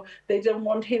Charles, or they don't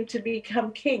want him to become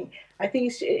king. I think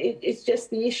it's just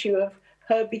the issue of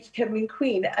her becoming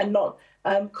queen and not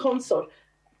consort.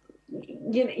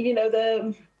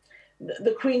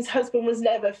 The Queen's husband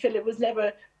Philip was never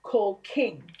called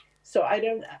king. So I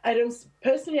don't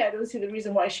see the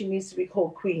reason why she needs to be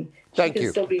called queen. Thank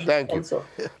you.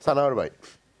 Sanawar bhai.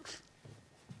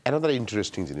 Another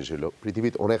interesting জিনিস হলো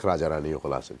পৃথিবীতে অনেক রাজা রানী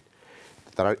হল আছেন,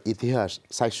 তার ইতিহাস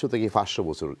 400 থেকে 500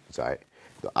 বছর যায়,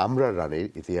 তো আমরা রানীর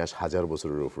ইতিহাস 1000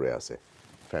 বছরের উপরে আছে।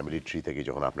 ফ্যামিলি ট্রি থেকে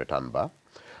যখন আপনি টানবা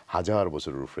 1000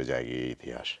 বছরের উপরে যায় এই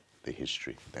ইতিহাস, দ্য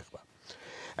হিস্ট্রি দেখবা।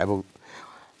 এবং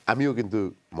আমিও কিন্তু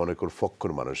মনে করি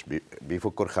ফক্কর মানুষ,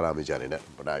 বিফক্কর খেলা আমি জানি না,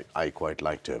 but I quite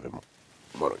like to have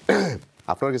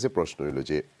আপনার কাছে প্রশ্ন হইল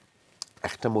যে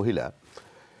একটা মহিলা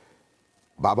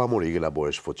বাবা মরে গেলা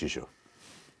বয়স 25,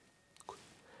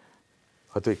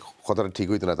 হয়তো এই কথাটা ঠিক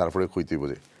হইতো না, তারপরে কইতেই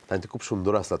বোঝে তাই তো খুব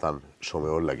সুন্দর আসলা, তার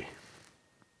সময়ও লাগে,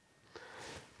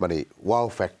 মানে ওয়াও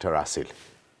ফ্যাক্টর আসিল,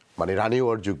 মানে রানী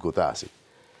হওয়ার যোগ্যতা আছে।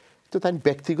 তো তাই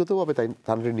ব্যক্তিগতভাবে তাই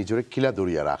নিজের কিলা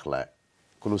দরিয়া রাখলা,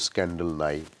 কোনো স্ক্যান্ডাল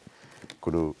নাই,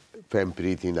 কোনো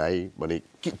প্রেমপ্রীতি নাই, মানে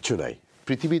কিচ্ছু নাই।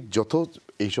 পৃথিবীর যত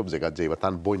এইসব জায়গা যাইবা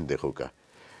তার বইন দেখোকা,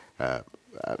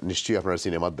 নিশ্চয়ই আপনারা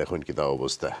সিনেমার দেখেন কি তা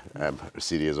অবস্থা,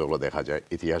 সিরিয়াস ওগুলো দেখা যায়,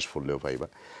 ইতিহাস পড়লেও পাইবা।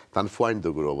 তার ফুয়াইন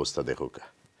দগুর অবস্থা দেখোকা,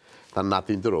 তার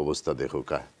নাতিনটোর অবস্থা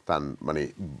দেখোকা, তার মানে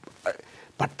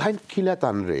বাট তাই কিলা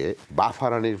তান রে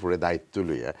বাফারানির পরে দায়িত্ব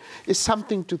লইয়া is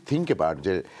something to think about,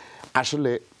 যে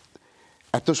আসলে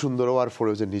এত সুন্দর হওয়ার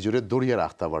পরেও যে নিজের দরিয়া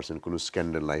রাখতে পারছেন, কোনো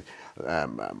স্ক্যান্ডাল নাই,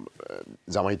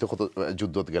 জামাই তো কত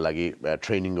যুদ্ধত গেলাগি,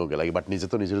 ট্রেনিংও গেলাগি, বাট নিজে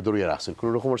তো নিজের দরিয়া রাখছেন, কোনো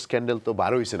রকমের স্ক্যান্ডাল তো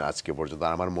বার হয়েছে না আজকে পর্যন্ত,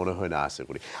 আমার মনে হয় না আছে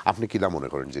করি। আপনি কিলা মনে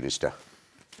করেন জিনিসটা?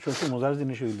 সবচেয়ে মজার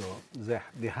জিনিস হইল যে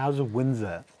the House of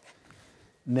Windsor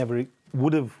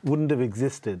wouldn't have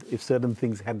existed if certain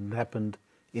things hadn't happened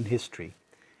in history,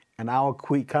 and our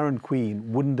current queen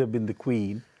wouldn't have been the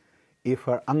queen if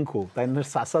her uncle, তাইনের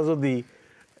চাচা যদি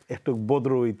একটু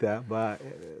বদ্র হইতা বা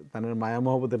তানের মায়া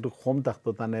মহব্বত একটু কম থাকতো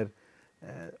তানের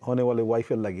হনে বলে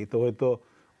ওয়াইফের লাগি, তো হয়তো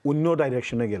অন্য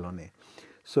ডাইরেকশনে গেল নে।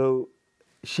 So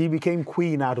she became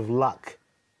queen out of luck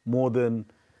more than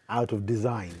out of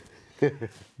design.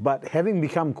 But having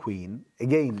become queen,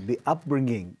 again, the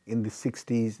upbringing in the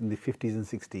 60s, in the 50s and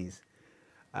 60s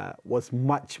was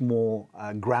much more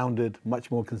grounded, much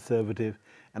more conservative,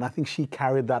 and I think she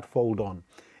carried that fold on.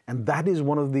 And that is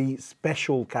one of the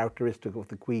special characteristics of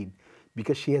the Queen,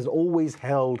 because she has always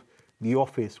held the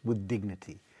office with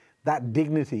dignity. That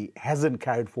dignity hasn't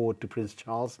carried forward to Prince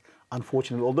Charles,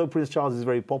 unfortunately. Although Prince Charles is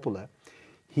very popular,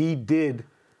 he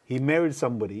married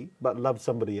somebody but loved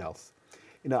somebody else.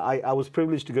 I was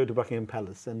privileged to go to Buckingham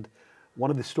Palace, and one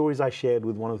of the stories I shared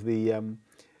with one of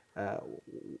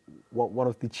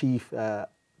the chief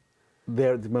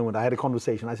there at the moment, I had a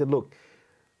conversation. I said, look,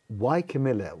 why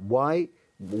Camilla?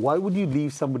 Why would you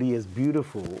leave somebody as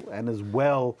beautiful and as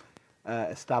well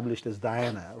established as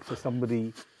Diana for somebody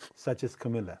such as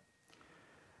Camilla?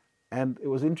 And it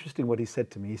was interesting what he said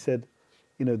to me. He said,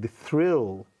 the thrill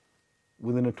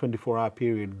within a 24-hour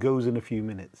period goes in a few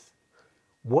minutes.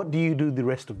 What do you do the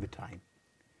rest of the time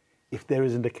if there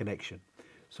isn't a connection?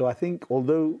 So I think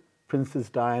although Princess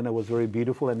Diana was very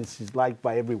beautiful and she's liked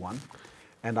by everyone,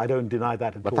 and I don't deny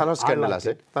that at all. But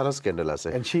scandal.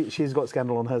 And she's got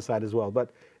scandal on her side as well. But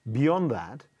beyond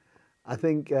that, I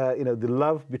think the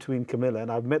love between Camilla, and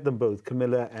I've met them both,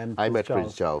 Camilla and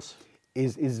Prince Charles,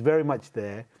 is very much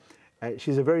there.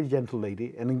 She's a very gentle lady,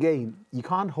 and again, you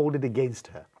can't hold it against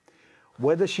her.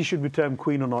 Whether she should be termed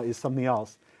queen or not is something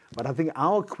else. But I think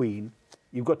our queen,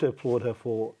 you've got to applaud her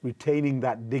for retaining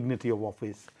that dignity of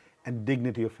office and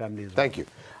dignity of family as well. Thank you.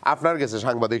 আপনার কাছে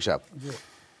সাংবাদিক সাহেব,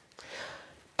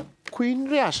 queen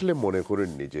রে আসলে মনে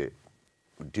করেননি যে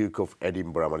Duke of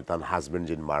Edinburgh, মানে তার হাজবেন্ড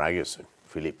যিনি মারা গেছেন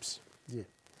ফিলিপস,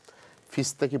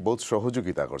 ফিস্তা কি বহুত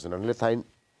সহযোগিতা করছেন, নাহলে তাই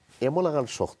এমন এখন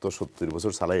শক্ত 70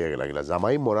 বছর চালাইয়া লাগিলা,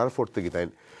 জামাই মরার পর থেকে তাই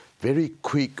ভেরি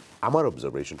কুইক, আমার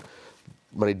অবজারভেশন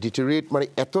মানে ডিটেরিয়েট মানে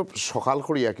এত সকাল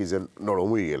করিয়া কি যে নরম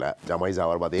হয়ে গেলা জামাই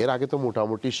যাওয়ার বাদে এর আগে তো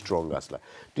মোটামুটি স্ট্রং আসলা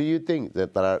ডু ইউ থিঙ্ক যে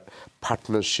তার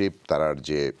পার্টনারশিপ তার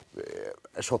যে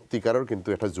সত্যিকারের কিন্তু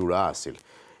একটা জোড়া আছিল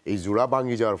এই জোড়া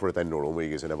ভাঙি যাওয়ার পরে তাই নরম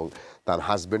হয়ে গেছেন এবং তার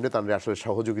হাজব্যান্ডে তার আসলে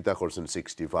সহযোগিতা করছেন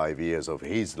 65 years of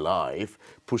his life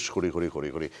push করি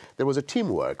there was a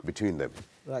teamwork between them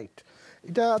right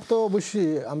এটা তো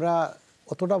অবশ্যই আমরা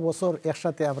অতটা বছর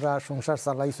একসাথে আমরা সংসার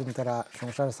চালাইছেন তারা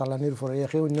সংসার চালানির পরে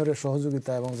একে অন্যের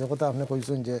সহযোগিতা এবং যে কথা আপনি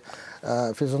কইছেন যে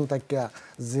ফেজন তাকিয়া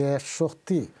যে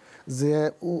শক্তি যে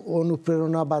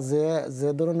অনুপ্রেরণা বা যে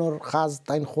ধরনের কাজ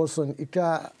তাইন করছেন এটা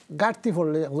ঘাটতি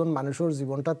পড়লে একজন মানুষের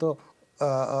জীবনটা তো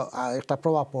একটা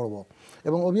প্রভাব পড়ব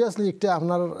এবং অবভিয়াসলি একটা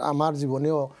আমার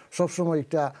জীবনেও সবসময়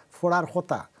একটা পড়ার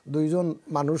কথা দুইজন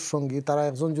মানুষ সঙ্গী তারা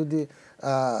একজন যদি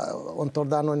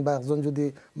অন্তর্দান হন বা একজন যদি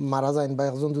মারা যায় বা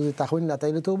একজন যদি তাহইন না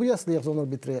তাইলে তো অবভিয়াসলি একজনের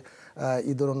ভিতরে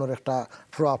এই ধরনের একটা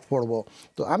প্রভাব পড়ব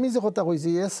তো আমি যে কথা কইছি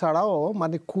এছাড়াও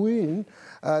মানে queen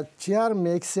chair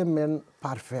makes a man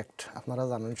perfect আপনারা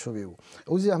জানেন সবেও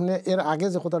ওই যে আপনি এর আগে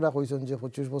যে কথাটা কইছেন যে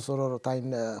 25 বছরের তাইন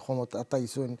ক্ষমতা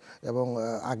তাইছেন এবং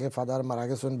আগে ফাদার মারা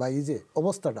গেছেন বা এই যে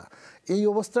অবস্থাটা এই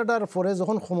অবস্থাটার পরে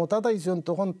যখন ক্ষমতা তাইছেন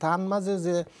তখন তার মাঝে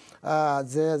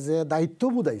যে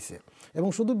দায়িত্ববোধ আইছে এবং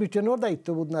শুধু ব্রিটেনের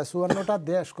দায়িত্ববোধ না 54টা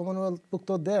দেশ কমনওয়েলথভুক্ত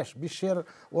দেশ বিশ্বের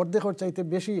অর্ধেকের চাইতে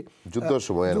বেশি যুদ্ধের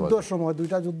সময়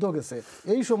 2টা যুদ্ধ গেছে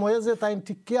এই সময়ে যে তাই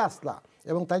ঠিককে আসলা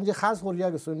এবং তাই যে খাস করিয়া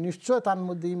গেছে নিশ্চয় তার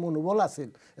মধ্যে এই মনোবল আছিল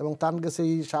এবং তান গেছে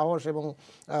এই সাহস এবং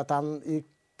তান এই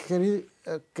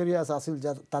কেরিয়াস আসিল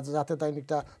যাতে তাই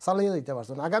একটা চালিয়ে দিতে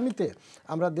পারছেন আগামীতে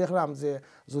আমরা দেখলাম যে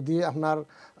যদি আপনার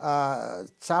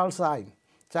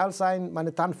চার্লস আইন মানে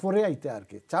তান ফরে আইতে আর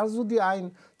কি চার্লস যদি আইন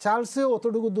চার্লসে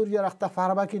অতটুকু দূরিয়া রাখতে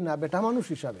পারবা কি না বেটা মানুষ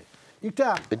হিসাবে এটা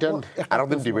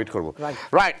আরেকদিন ডিবেট করব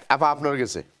রাইট আপা আপনার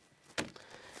কাছে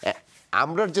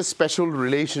আমরা যে special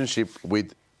relationship with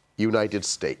United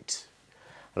states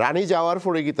রানী যাওয়ার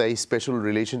পরে কি তাই স্পেশাল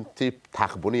রিলেশনশিপ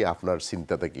থাকবো নি আপনার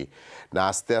চিন্তাটা কি না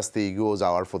আস্তে আস্তে এগিয়েও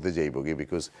যাওয়ার পথে যাইব কি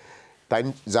বিকজ তাই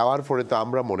যাওয়ার পরে তো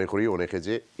আমরা মনে করি অনেকে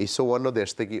যে এই 54 দেশ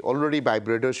থেকে অলরেডি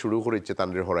ভাইব্রেটর শুরু করেছে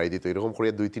তাদের হরাই দিত এরকম করে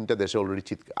 2-3টা দেশে অলরেডি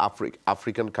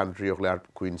আফ্রিকান কান্ট্রি হলে আর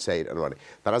কুইন সাইড মানে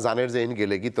তারা জানের যে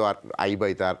গেলে কি তো আর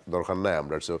আইবাই তার দরকার নাই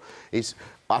আমরা সো এই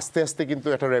আস্তে আস্তে কিন্তু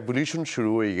একটা রেভলিউশন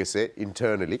শুরু হয়ে গেছে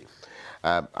ইন্টারনালি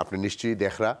আপনি নিশ্চয়ই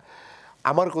দেখরা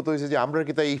আমার কথা হয়েছে যে আমরা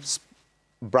কি তাই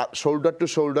shoulder two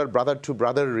shoulder brother two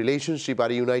brother relationship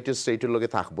আর ইউনাইটেড স্টেটের লগে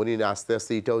থাকবো নি না আস্তে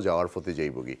আস্তে এটাও যাওয়ার পথে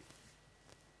যাইব কি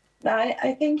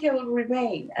I think it will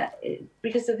remain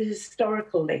because of the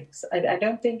historical links. I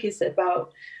don't think it's about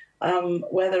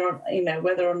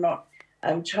whether or not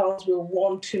Charles will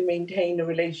want to maintain a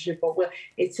relationship, or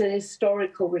it's a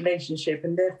historical relationship,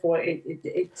 and therefore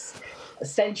it's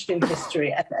staged in history,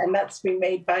 and that's been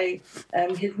made by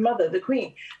his mother, the Queen.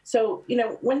 So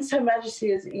once Her Majesty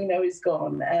is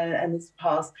gone and is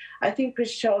passed, I think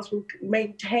Prince Charles will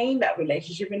maintain that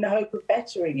relationship in the hope of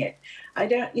bettering it. I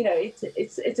don't,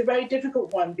 it's a very difficult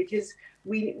one because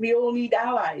we all need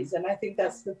allies, and I think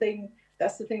that's the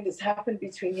thing that's happened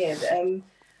between here.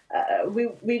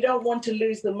 We don't want to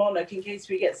lose the monarch in case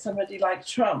we get somebody like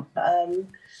Trump.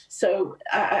 So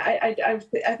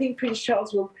I think Prince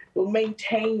Charles will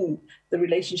maintain the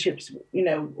relationships,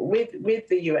 with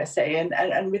the USA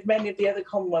and with many of the other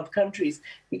Commonwealth countries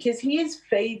because he is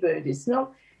favoured. It's not,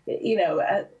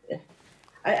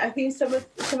 I think some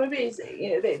of it is,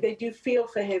 they do feel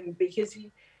for him because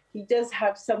he does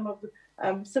have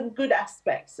some good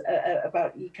aspects about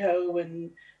eco and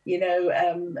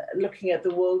looking at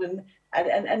the world and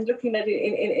looking at it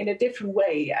in a different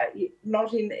way, not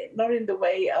in the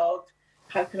way of,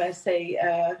 how can I say,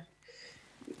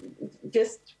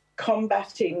 just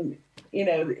combating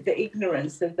the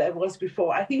ignorance that there was before.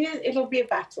 I think it'll be a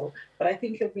battle, but I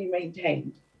think it'll be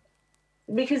maintained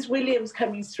because William's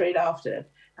coming straight after.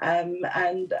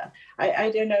 And I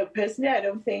don't know, personally, I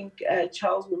don't think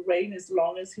Charles will reign as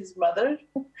long as his mother.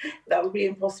 That would be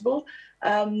impossible.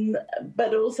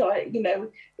 But also,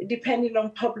 depending on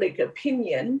public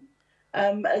opinion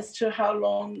as to how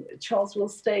long Charles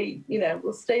will stay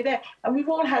there. And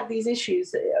we've all had these issues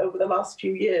over the last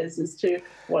few years as to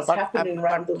what's happening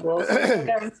around the world.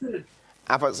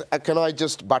 Can I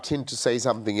just butt in to say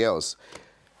something else?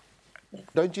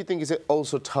 Don't you think it's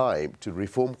also time to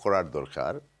reform করার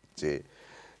দরকার যে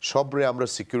সবরে আমরা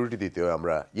security দিতে হয়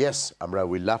আমরা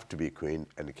we love to be queen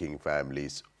and king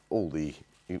families, all the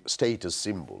status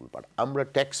symbol, but আমরা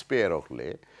tax payer হলে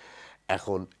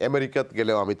এখন আমেরিকাত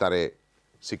গেলেও আমি তারে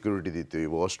সিকিউরিটি দিতে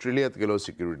হইব অস্ট্রেলিয়াতে গেলেও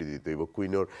সিকিউরিটি দিতে হইব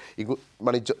কুইনের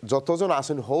মানে যতজন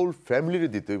আছেন হোল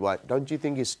ফ্যামিলির দিতে হইব don't you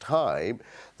think it's time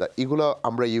এগুলো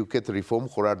আমরা ইউকেতে রিফর্ম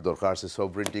করার দরকার আছে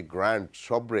সভরেন্টি গ্রান্ট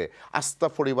সবরে আস্থা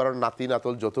পরিবারের নাতি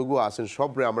নাতল যতগুলো আছেন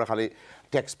সবরে আমরা খালি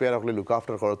ট্যাক্স পেয়ার হলে লুক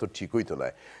আফটার করা তো ঠিক হইতো না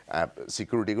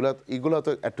সিকিউরিটি এগুলো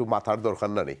তো একটু মাথার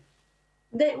দরকার না নেই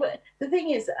The thing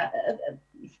is,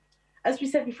 as we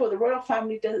said before, the royal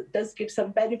family does give some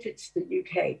benefits to the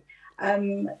UK.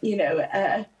 You know,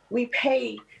 we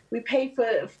pay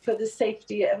for the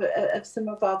safety of some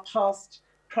of our past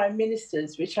prime ministers,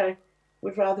 which I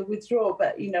would rather withdraw,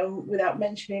 but you know, without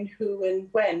mentioning who and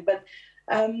when. But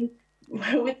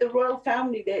with the royal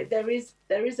family, there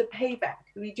is a payback.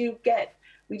 We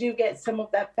do get some of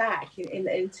that back in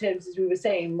terms, as we were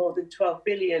saying, more than 12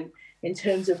 billion in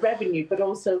terms of revenue, but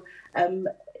also,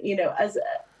 you know, as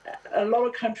a lot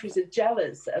of countries are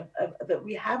jealous of that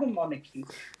we have a monarchy,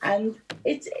 and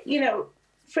it's, you know,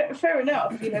 fair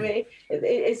enough, you know,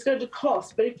 it's going to cost,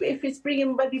 but if it's bringing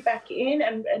money back in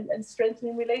and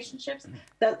strengthening relationships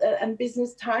that and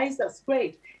business ties, that's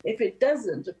great. If it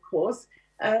doesn't, of course,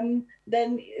 then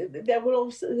there will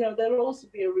also, you know, there will also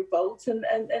be a revolt,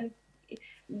 and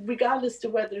regardless to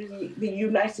whether the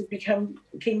United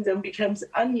Kingdom becomes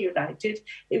ununited,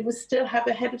 it will still have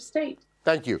a head of state.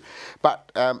 Thank you. But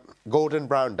Gordon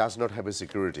Brown does not have a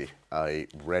security. I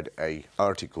read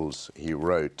articles he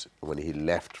wrote when he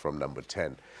left from Number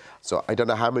 10. So I don't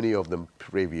know how many of them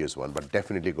previous one, but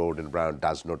definitely Gordon Brown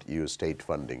does not use state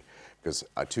funding. Because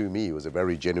to me, he was a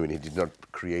very genuine. He did not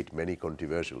create many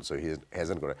controversial, so he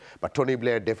hasn't got it. But Tony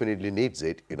Blair definitely needs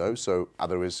it, you know, so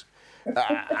otherwise...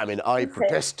 I mean, I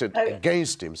protested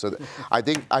against him. So I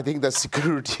think that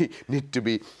security need to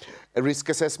be, a risk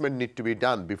assessment need to be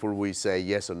done before we say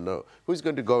yes or no. Who's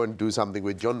going to go and do something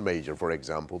with John Major, for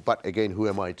example? But again, who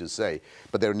am I to say?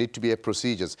 But there need to be a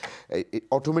procedures.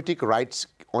 Automatic rights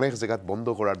অনেক জায়গায় বন্ধ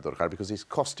করার দরকার because it's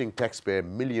costing taxpayer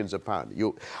millions of pounds.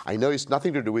 I know it's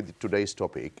nothing to do with today's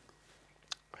topic.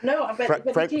 No,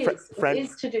 but it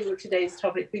is to do with today's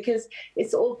topic because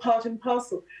it's all part and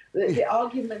parcel. The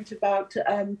argument about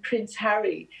Prince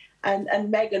Harry and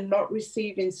Meghan not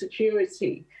receiving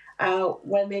security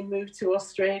when they moved to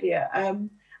Australia.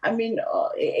 I mean,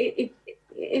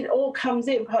 it all comes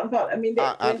in part and part. I mean,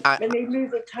 when they move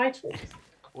the titles.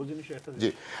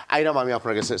 আইরাম আমি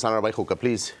আপনার কাছে সানার ভাই খোকা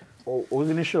please ও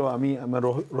জিনিসও আমি আমার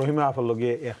রহিমা আপার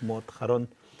লগে একমত কারণ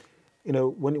you know,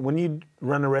 when you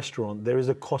run a restaurant, there is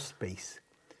a cost base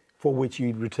for which you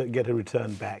get a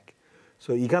return back.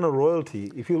 So you kind of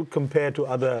royalty, if you compare to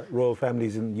other royal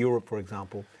families in Europe, for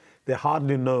example, they're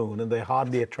hardly known and they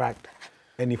hardly attract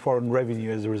any foreign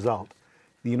revenue as a result.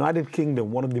 The United Kingdom,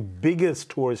 one of the biggest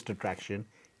tourist attraction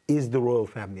is the royal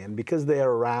family. And because they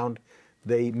are around,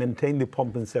 they maintain the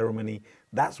pomp and ceremony.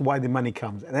 That's why the money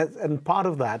comes. And part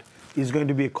of that is going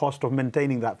to be a cost of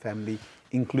maintaining that family,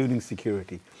 including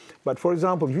security. But for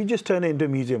example, if you just turn it into a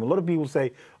museum, a lot of people say,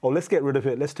 oh, let's get rid of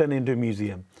it, let's turn it into a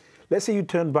museum. Let's say you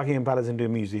turn Buckingham Palace into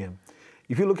a museum.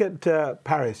 If you look at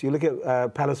Paris, you look at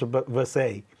Palace of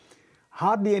Versailles,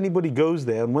 hardly anybody goes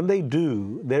there, and when they do,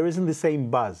 there isn't the same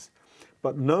buzz.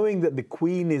 But knowing that the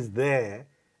Queen is there,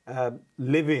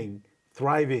 living,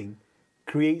 thriving,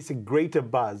 creates a greater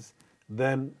buzz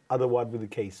than otherwise with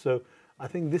the case. So I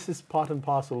think this is part and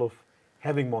parcel of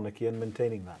having monarchy and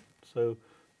maintaining that. So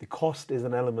the cost is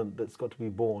an element that's got to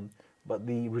be borne, but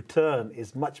the return is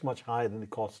much, much higher than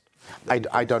the cost.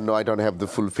 I don't know. I don't have the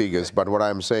full figures, but what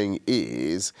I'm saying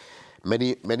is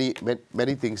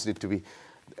many things need to be.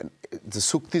 The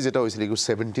Sukti যেটা হয়েছিল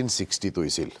 1760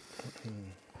 হয়েছিল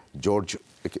George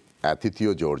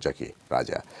তৃতীয় George আর কি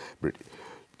রাজা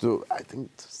তো I think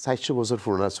 400 বছর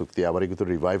পুরনো চুক্তি আবার এগুলো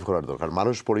রিভাইভ করার দরকার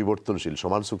মানুষ পরিবর্তনশীল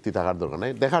সমান চুক্তি থাকার দরকার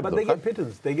নাই দেখার দরকার But they get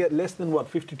pittance. They get less than what,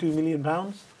 52 million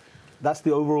pounds? That's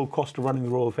the overall cost of running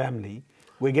the royal family.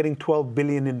 We're getting 12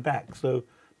 billion in back, so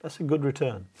that's a good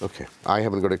return. Okay, I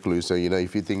haven't got a clue. So, you know,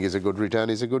 if you think it's a good return,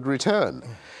 it's a good return.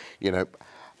 You know,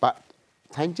 but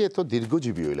thank you to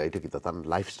দীর্ঘজীবী হইলা এটা কি তার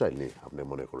lifestyle নেই আপনি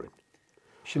মনে করেন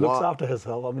She looks after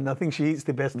herself. I mean, I think she eats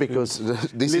the best because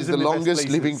food. This is the longest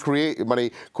living মানে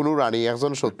কোন রানী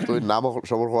একজন সত্য নাম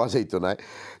সবর হওয়া যাইতো না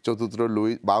চতুর্থ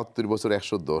লুই 72 বছর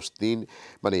 110 দিন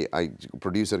মানে I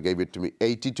producer gave it to me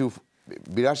 82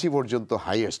 82 পর্যন্ত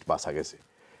হাইয়েস্ট বাসা গেছে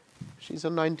শি ইজ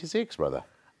 96 ব্রাদার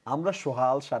আমরা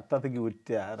সকাল 7টা থেকে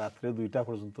উঠতে রাত্রে 2টা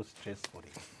পর্যন্ত স্ট্রেস করি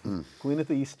কুইনে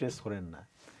তো স্ট্রেস করেন না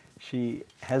she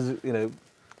has, you know,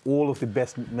 all of the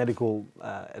best medical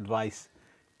advice.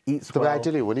 Eats well. I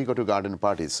tell you, when you go to garden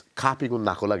parties, kapi ko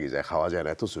nako lagi jay khawa jay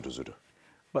na to sudu.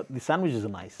 But the sandwiches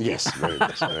are nice. Yes, very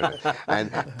nice, very nice. And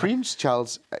Prince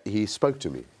Charles, he spoke to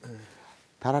me.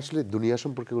 তার আসলে দুনিয়া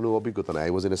সম্পর্কে কোনো অভিজ্ঞতা নাই.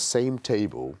 I was in the same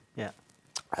table. Yeah.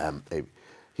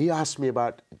 He asked me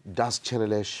about does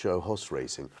Channel S show horse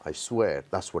racing. I swear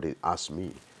that's what he asked me.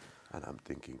 And I'm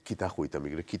thinking, kita khuitam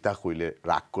igre kita khuile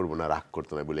rak korbo na rak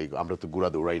korto na bole amra to gura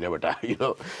dourai na beta, you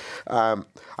know.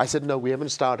 I said no, we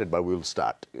haven't started, but we'll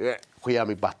start. Khui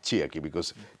ami bachchi aki because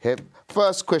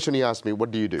first question he asked me, what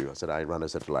do you do? I said I run a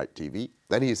satellite TV.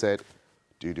 Then he said,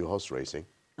 do you do horse racing?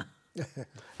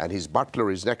 And his butler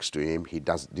is next to him. He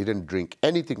didn't drink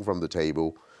anything from the table.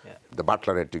 Yeah. The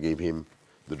butler had to give him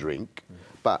the drink.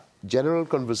 But general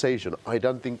conversation, I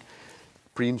don't think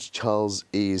Prince Charles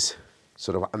is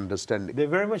sort of understanding.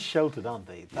 They're very much sheltered, aren't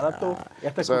they?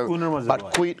 So, but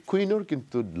Queener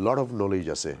kintu lot of knowledge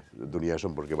ase duniya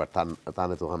সম্পর্কে, but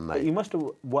tane to han nai. You must have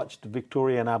watched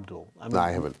Victoria and Abdul. No,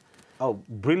 I haven't. Oh,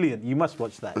 brilliant. You must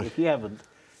watch that. If you haven't,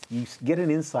 you get an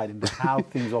insight into how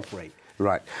things operate.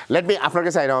 Right. Let me আপনার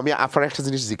কাছে আইনা আমি আপনার একটা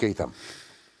জিনিস জিজ্ঞাইতাম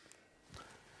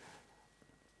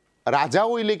রাজা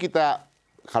হইলে কিতা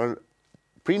কারণ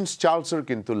প্রিন্স চার্লসের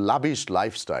কিন্তু লাভিশ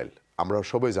লাইফস্টাইল আমরা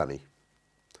সবাই জানি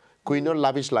কুইনের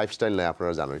লাভিশ লাইফস্টাইল নাই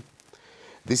আপনারা জানেন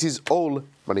দিস ইজ অল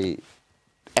মানে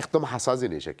একদম হাসা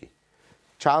জিনিস কি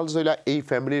চার্লস হইলা এই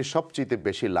ফ্যামিলির সবচেয়ে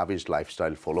বেশি লাভিশ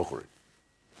লাইফস্টাইল ফলো করে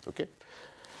ওকে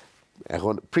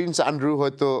এখন প্রিন্স অ্যান্ড্রু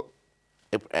হয়তো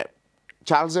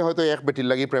চার্লসে হয়তো এক বেটির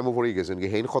লাগি প্রেম পড়ে গেছেন কি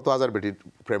হেন কত হাজার বেটির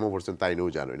প্রেম পড়ছেন তাই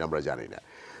নিয়েও জানি না আমরা জানি না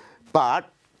বাট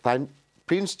তাই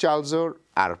প্রিন্স চার্লসের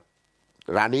আর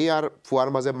রানী আর ফুয়ার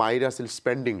মাঝে মায়ের আসছিল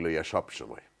স্পেন্ডিং লইয়া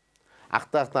সবসময়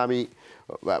আস্তে আস্তে আমি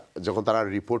যখন তারা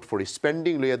রিপোর্ট পড়ি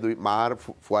স্পেন্ডিং লইয়া দুই মার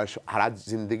ফুয়ার হারা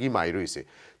জিন্দগি মায়ের রয়েছে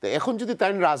তো এখন যদি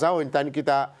তাই রাজা হইন তাই কি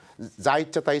তা যা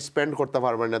ইচ্ছা তাই স্পেন্ড করতে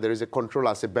পারবেন না দের ইজ এ কন্ট্রোল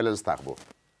আছে ব্যালেন্স থাকবো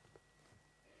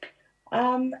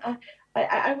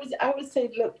I would say,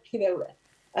 look, you know,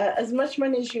 as much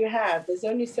money as you have, there's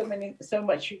only so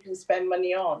much you can spend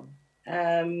money on.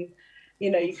 You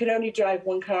know, you can only drive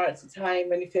one car at a time,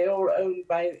 and if they're all owned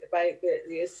by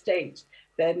the estate,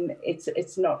 then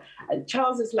it's not.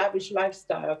 Charles's lavish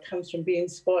lifestyle comes from being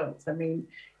spoilt. I mean,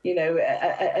 you know,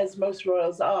 as most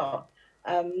royals are,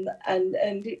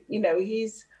 and you know,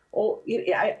 he's all.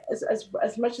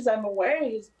 As much as I'm aware,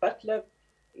 his butler,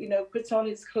 you know, puts on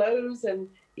his clothes and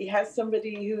he has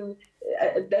somebody who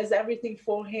does everything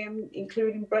for him,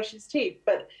 including brush his teeth.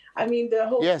 But I mean, the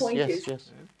whole point is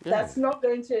that's not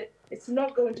going to. It's not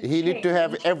going to. He need to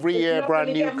have every year brand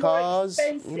new cars.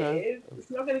 You know.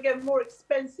 It's not going to get more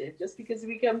expensive just because he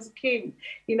becomes a king.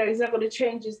 You know, he's not going to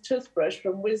change his toothbrush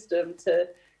from wisdom to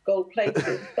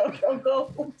gold-plated from gold.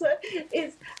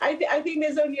 I think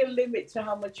there's only a limit to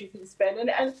how much you can spend,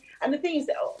 and the thing is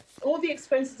that all the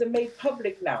expenses are made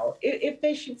public now. If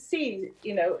they should see,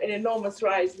 you know, an enormous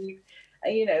rise, and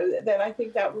you know, then I think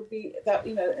that would be that,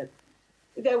 you know,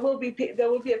 there will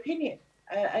be opinion,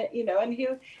 you know, and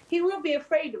he will be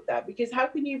afraid of that because how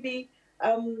can you be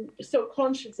so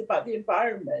conscious about the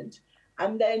environment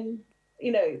and then,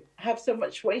 you know, have so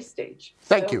much wastage.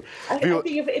 Thank you. I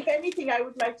think if anything, I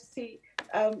would like to see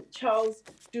Charles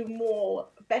do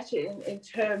better in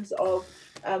terms of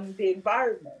the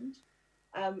environment.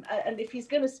 And if he's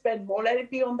going to spend more, let it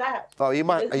be on that. Oh,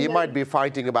 he might be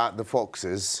fighting about the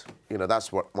foxes. You know, that's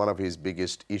one of his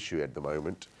biggest issue at the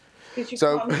moment. So,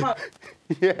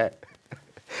 yeah.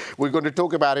 We're going to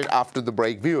talk about it after the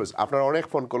break. Viewers, আপনারা অনেক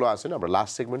phone call আছেন আমরা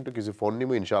last সেগমেন্টে কিছু phone নিব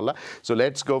ইনশাআল্লাহ so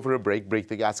let's go for a break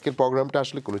থেকে আজকের প্রোগ্রামটা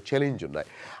আসলে কোনো চ্যালেঞ্জ নাই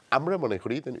আমরা মনে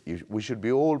করি we should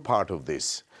be all part of this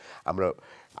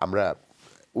আমরা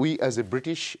we as a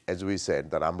British, as we said,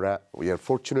 that we are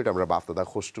fortunate আমরা বাপদাদা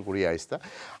কষ্ট করি আইসতা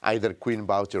either queen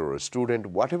voucher or a student,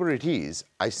 whatever it is,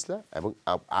 আইসলা এবং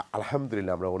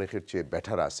আলহামদুলিল্লাহ আমরা অনেকের চেয়ে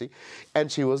বেটার আছি and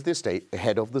she was the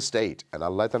head of the state and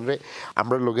আল্লাহ তানরে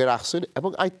আমরা লোকে রাখছেন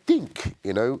এবং I think,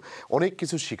 you know, অনেক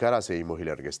কিছু শিকার আছে এই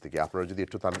মহিলার কাছ থেকে আপনারা যদি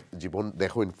একটু তার জীবন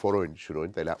দেখেন ফরোইন শুনেন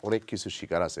তাহলে অনেক কিছু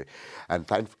শিকার আছে and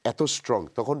তাই এত স্ট্রং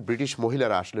তখন ব্রিটিশ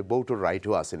মহিলারা আসলে ভোটার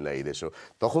রাইটও আসেন না এই দেশে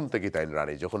তখন থেকে তাই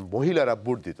রানী যখন মহিলারা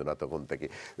দিত না তখন থেকে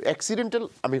অ্যাক্সিডেন্টাল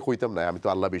আমি কইতাম না আমি তো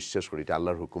আল্লাহ বিশ্বাস করি এটা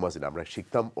আল্লাহর হুকুম আছে আমরা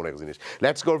শিখতাম অনেক জিনিস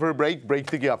লেটস গো ফর ব্রেক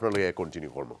থেকে আপনারা লগে কন্টিনিউ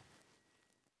করব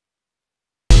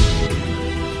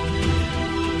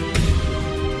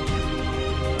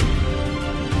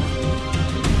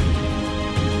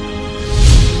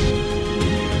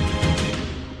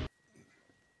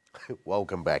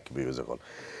welcome back viewers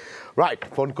right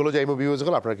phone call যাইমো viewers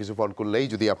আপনারা কিছু ফোন করলেই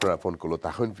যদি আপনারা ফোন কল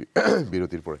তখন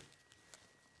বিরতির পরে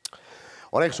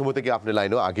অনেক সময় থেকে আপনি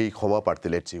লাইনও আগেই ক্ষমা প্রার্থী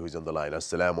লেটছি হুইজ অন দ্য লাইন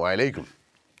আসসালামু আলাইকুম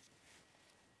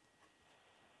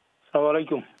আসসালামু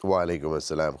আলাইকুম ওয়া আলাইকুম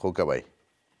আসসালাম খোকা ভাই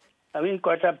আমি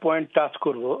কয়টা পয়েন্ট টাচ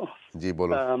করব জি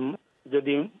বলুন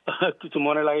যদি কিছু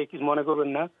মনে লাগে কিছু মনে করবেন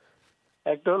না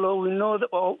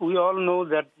we all know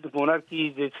that the monarchy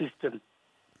is a system,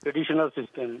 traditional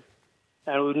system,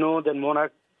 and we know that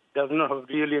monarch does not have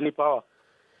really any power.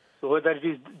 So whether it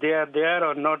is they are there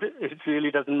or not, it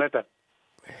really doesn't matter.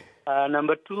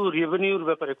 Number two, revenue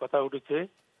ব্যাপারে কথা উঠেছে।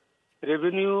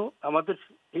 Revenue আমাদের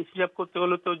হিসাব করতে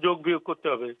হলে তো যোগ বিয়োগ করতে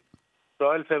হবে।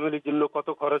 রয়্যাল ফ্যামিলির জন্য কত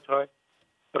খরচ হয়,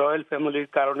 রয়্যাল ফ্যামিলির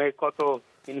কারণে কত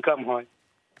ইনকাম হয়,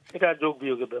 এটা যোগ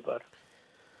বিয়োগের ব্যাপার।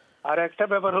 আর একটা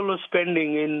ব্যাপার হলো spending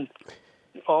in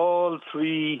all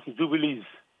three জুবিলিজ,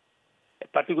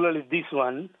 particularly this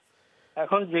one.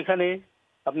 এখন যেখানে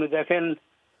আপনি দেখেন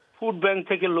ফুড ব্যাংক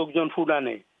থেকে লোকজন ফুড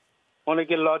আনে,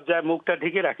 অনেকে লজ্জায় মুখটা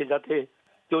ঢেকে রাখে যাতে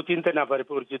কেউ চিনতে না পারে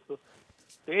পরিচিত।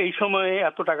 এই সময়ে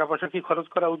এত টাকা পয়সা কি খরচ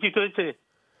করা উচিত হয়েছে?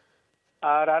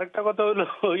 আর আরেকটা কথা হলো,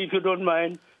 ইফ ইউ ডোন্ট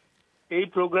মাইন্ড, এই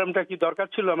প্রোগ্রামটা কি দরকার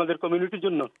ছিল আমাদের কমিউনিটির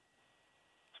জন্য?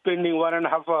 স্পেন্ডিং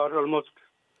 1.5 hour অলমোস্ট,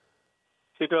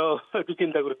 সেটাও একটু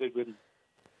চিন্তা করে দেখবেন।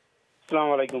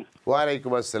 আসসালামু আলাইকুম।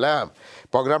 ওয়ালাইকুম আসসালাম।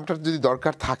 প্রোগ্রামটার যদি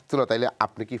দরকার থাকতো না তাহলে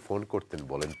আপনি কি ফোন করতেন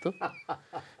বলেন তো?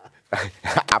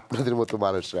 আপনাদের মতো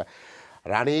মানুষরা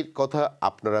রানীর কথা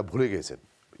আপনারা ভুলে গেছেন।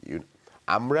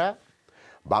 আমরা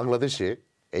বাংলাদেশে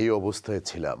এই অবস্থায়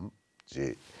ছিলাম যে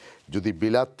যদি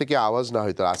বিলাত থেকে আওয়াজ না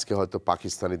হয়তো আজকে হয়তো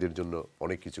পাকিস্তানিদের জন্য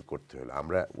অনেক কিছু করতে হলো।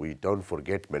 আমরা we don't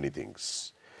forget many things.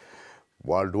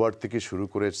 World war থেকে শুরু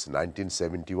করে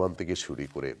 1971 থেকে শুরু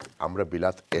করে আমরা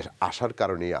বিলাত আসার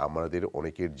কারণে আমাদের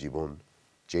অনেকের জীবন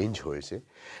চেঞ্জ হয়েছে।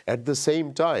 অ্যাট দ্য সেম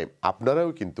টাইম আপনারাও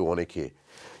কিন্তু অনেকে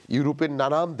ইউরোপের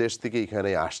নানান দেশ থেকে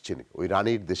এখানে আসছেন, ওই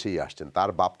রানীর দেশেই আসছেন, তার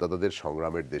বাপদাদাদের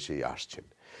সংগ্রামের দেশেই আসছেন।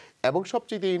 এবং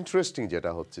সবচেয়ে ইন্টারেস্টিং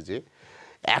যেটা হচ্ছে যে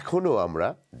এখনও আমরা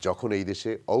যখন এই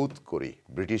দেশে ঔথ করি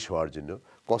ব্রিটিশ হওয়ার জন্য,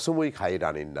 কসমই খাই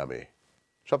রানীর নামে।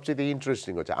 সবচেয়ে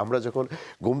ইন্টারেস্টিং হচ্ছে আমরা যখন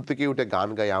ঘুম থেকে উঠে গান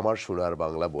গাই, আমার সোনার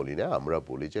বাংলা বলি না, আমরা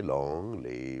বলি যে long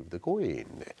live the queen.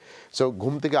 So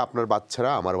ঘুম থেকে আপনার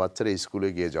বাচ্চারা, আমার বাচ্চারা স্কুলে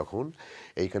গিয়ে যখন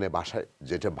এইখানে ভাষায়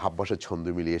যেটা ভাব ভাষার ছন্দ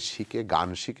মিলিয়ে শিখে, গান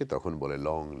শিখে, তখন বলে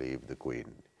লং লিভ দ্য কুইন।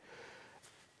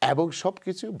 এবং সব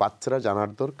কিছু বাচ্চারা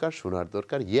জানার দরকার, শোনার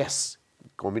দরকার। ইয়েস,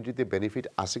 কমিউনিটিতে বেনিফিট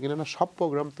আছে কিনা না, সব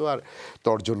প্রোগ্রাম তো আর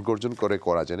তর্জন গর্জন করে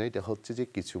করা যায় না। এটা হচ্ছে যে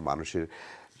কিছু মানুষের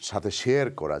সাথে শেয়ার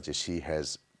করা যে she has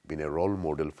been A role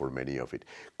model for many of it.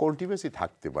 Continuously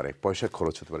থাকতে পারে, পয়সা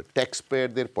খরচ হতে পারে, ট্যাক্স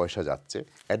পেয়ারদের পয়সা যাচ্ছে।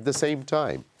 অ্যাট দ্য সেম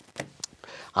টাইম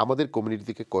আমাদের কমিউনিটি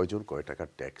থেকে কয়জন কয় টাকার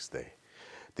ট্যাক্স দেয়?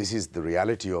 This is the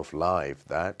reality of life,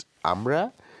 that আমরা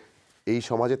এই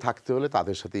সমাজে থাকতে হলে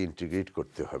তাদের সাথে ইন্টিগ্রেট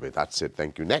করতে হবে। That's it.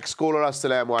 Thank you. Next কলার,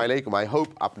 আসসালামু আলাইকুম। আই হোপ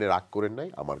আপনি রাগ করেন নাই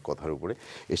আমার কথার উপরে।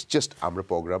 ইটস জাস্ট আমরা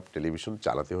প্রোগ্রাম টেলিভিশন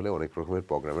চালাতে হলে অনেক রকমের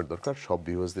প্রোগ্রামের দরকার, সব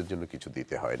ভিউয়ার্সদের জন্য কিছু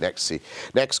দিতে হয়।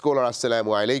 নেক্সট কলার,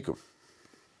 আসসালামু আলাইকুম।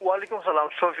 ওয়ালাইকুম সালাম,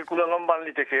 শফিকুল আলম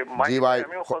বানলি থেকে। জি ভাই।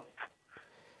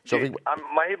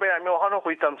 মাহি ভাই, আমি ওখানে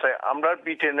কইতাম চাই, আমরা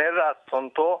ব্রিটেনের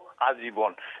রাজতন্ত্র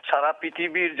আজীবন, সারা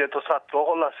পৃথিবীর যত ছাত্র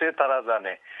হল আছে তারা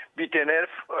জানে ব্রিটেনের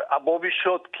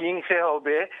ভবিষ্যৎ কিং সে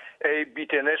হবে, এই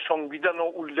ব্রিটেনের সংবিধানও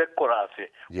উল্লেখ করা আছে।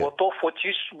 গত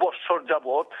 25 বছর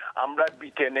যাবৎ আমরা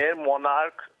ব্রিটেনের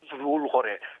মনার্ক রুল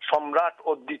করে, সম্রাট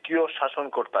ও দ্বিতীয়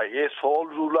শাসনকর্তা, এ সোল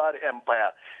রুলার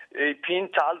এম্পায়ার। এই প্রিন্স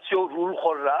চার্লসও রুল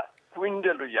করা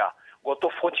কুইন্ডে লইয়া গত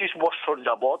 25 বছর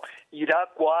যাবৎ ইরা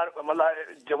কোয়ার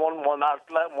যেমন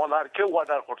মনার্কে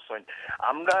অর্ডার করছেন।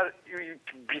 আমরা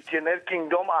ব্রিটেনের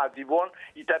কিংডম আজীবন,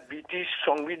 এটা ব্রিটিশ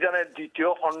সংবিধানের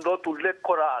 2য় খণ্ডত উল্লেখ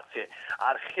করা আছে।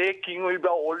 আর সে কিং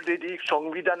হইবা অলরেডি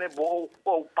সংবিধানে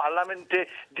পার্লামেন্টে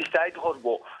ডিসাইড করব।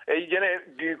 এই যে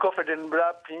Duke of Edinburgh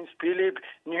Prince Philip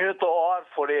নিহত হওয়ার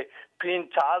পরে প্রিন্স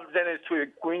চার্লস যেন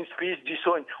কুইন স্পিচ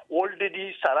দিছেন, অলরেডি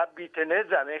সারা ব্রিটেনে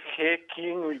জানে সে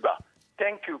কিং হইবা।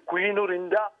 Thank you. Queen are in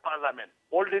the parliament.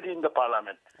 Already in the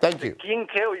parliament. Thank you. King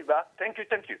Keoiba. Thank you.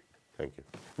 Thank you.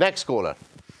 Next caller.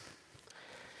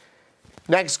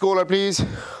 Next caller, please.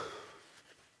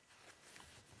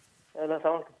 Hello,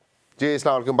 assalamualaikum. Ji,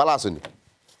 assalamualaikum. Bala asun.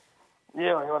 জি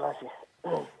ভাই, ভালো আছি।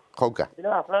 Khauka.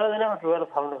 আপনারা জানেন rural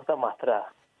foundation মাত্রা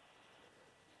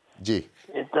Ji.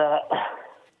 এটা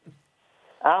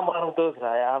আমার দোষ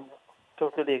রায়, I'm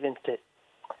totally against it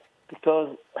because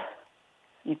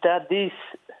এটা দিস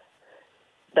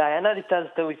ডায়ানার ইতাজ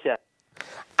তো উইচা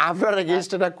আমরা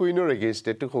এগেইনস্ট না কুইনোর এগেইনস্ট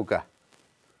একটু খোকা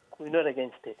কুইনোর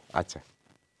এগেইনস্ট। আচ্ছা,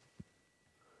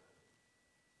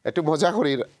 একটু মজা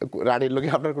করি রানীর লগে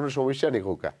আপনার কোনো সমস্যা নেই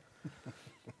খোকা?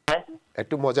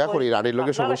 একটু মজা করি রানীর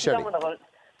লগে সমস্যা নেই?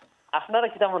 আপনারা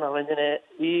কি মনে হয় যে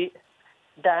ই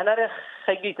ডায়ানারে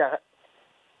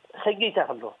খাইগিটা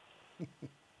হলো?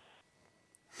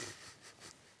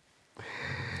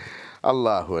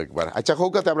 আল্লাহু আকবার। আচ্ছা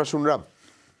খোকাতে আমরা শুনলাম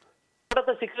ওটা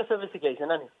তো সিক্রেট সার্ভিস শিখাইছে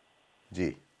না? জি,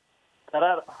 তারা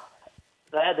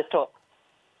রায়া দেখো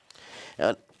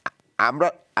আমরা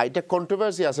এটা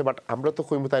কন্ট্রোভার্সি আছে বাট আমরা তো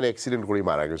কইমু তাই অ্যাক্সিডেন্ট করে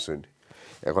মারা গেছেন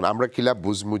এখন আমরা কিলা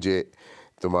বুঝমু যে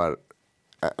তোমার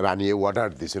রানিয়ে অর্ডার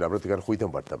দিয়েছিল আমরা তো কারণ কইতাম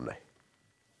পারতাম না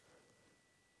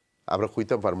আমরা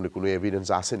কইতাম পারবো না কোনো এভিডেন্স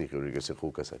আসেনি কেউ গেছে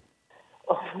খুব কাছে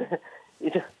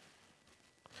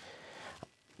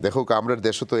দেখো আমরা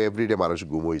দেশে তো এভরিডে মানুষ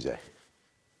ঘুমোই যায়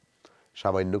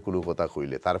সামান্য কোনো কথা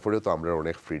কইলে তারপরেও তো আমরা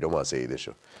অনেক ফ্রিডম আছে এই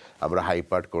দেশে আমরা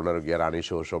হাইপার্ট কর্নার গিয়া রানী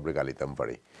সহ সবরে গালিতাম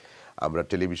পারি আমরা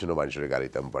টেলিভিশনও মানুষের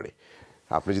গালিতাম পারি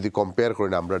আপনি যদি কম্পেয়ার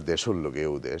করেন আমরা দেশের লোকে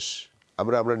ও দেশ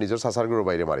আমরা আমরা নিজের সাসারগুলোর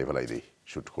বাইরে মারি ফেলাই দিই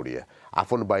শ্যুট করিয়া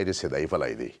আপন বাইরে সেদাই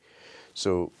ফেলাই দিই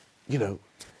সো ইউনো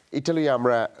এটা লইয়া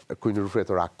আমরা কুইনের উপরে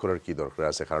এত রাগ করার কী দরকার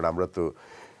আছে কারণ আমরা তো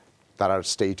তারার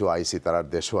স্টেটও আইসি তারার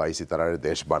দেশও আইসি তারার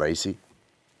দেশ বানাইছি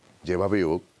যেভাবেই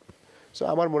হোক সো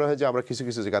আমার মনে হয় যে আমরা কিছু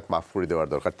কিছু জায়গায় মাফ করে দেওয়ার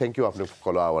দরকার থ্যাংক ইউ আপনি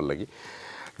কলো আওয়ার লাগি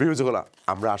ভিউজগুলো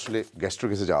আমরা আসলে গেস্টের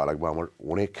কাছে যাওয়া লাগবে আমার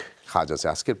অনেক কাজ আছে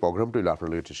আজকের প্রোগ্রামটা হলো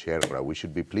আপনার একটু শেয়ার করা we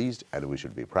should be pleased and we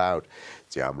should be proud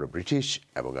যে আমরা ব্রিটিশ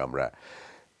এবং আমরা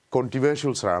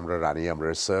কন্ট্রোভার্সিয়াল ছাড়া আমরা রানী আমরা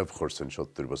সার্ভ করছেন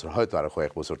 70 বছর হয়তো আরও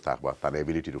কয়েক বছর থাকবা তার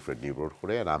এবিলিটির উপরে নির্ভর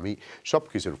করে আর আমি সব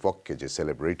কিছুর পক্ষে যে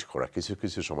সেলিব্রেট করা কিছু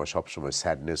কিছু সময় সবসময়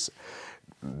স্যাডনেস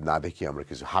না দেখি আমরা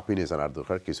কিছু হ্যাপিনেস আনার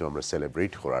দরকার কিছু আমরা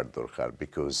সেলিব্রেট করার দরকার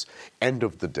because end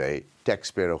of the day tax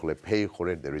payer হলে পে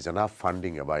করে there is enough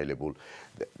funding available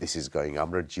this is going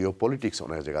আমরা জিও পলিটিক্স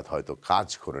অনেক জায়গায় হয়তো কাজ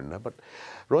করেন না বাট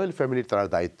রয়্যাল ফ্যামিলির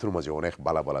তার দায়িত্বর মাঝে অনেক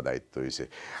বালা বালা দায়িত্ব হয়েছে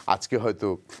আজকে হয়তো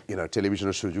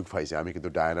টেলিভিশনের সুযোগ পাইছে আমি কিন্তু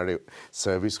ডায়ানারে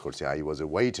সার্ভিস করছি I was A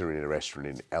waiter in a restaurant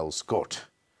in এলস্কট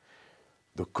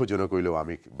দুঃখজনক হইলেও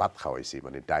আমি ভাত খাওয়াইছি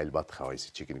মানে ডাইল ভাত খাওয়াইছি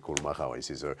চিকেন কোরমা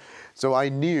খাওয়াইছি সো আই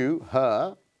নিউ হ্যাঁ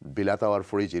বিলাত আওয়ার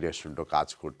ফরে যে রেস্টুরেন্টও কাজ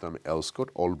করতাম এলস্কট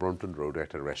অলব্রন্টন রোডে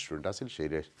একটা রেস্টুরেন্ট আছে সেই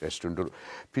রেস্টুরেন্টের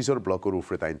পিছর ব্লকের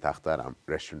উপরে তাই থাকতা আর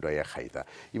রেস্টুরেন্টটা ইয়া খাইতা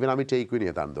ইভেন আমি টেকই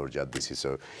নিয়ে তার দরজা দিছি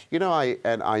সো ইউনো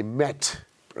আই মেট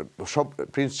সব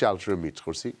প্রিন্স চার্লসেরও মিট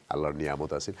করছি আল্লাহর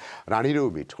নিয়ামত আছে রানীরও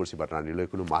মিট করছি বাট রানীর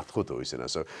কোনো মাথা তো হয়েছে না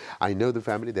so I know the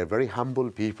family they are very humble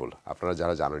people আপনারা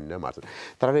যারা জানেন না মাথা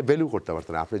তারা ভ্যালু করতে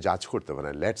পারতেন আপনি জাজ করতে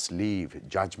পারেন লেটস লিভ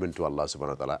জাজমেন্ট টু আল্লাহ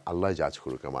সুবহানাহু ওয়া তাআলা আল্লাহ জাজ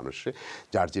করুক মানুষে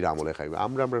যার জির আমলে খাইবে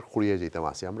আমরা খুঁড়িয়ে যেতাম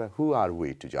আসি আমরা হু আর উই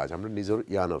টু জাজ আমরা নিজের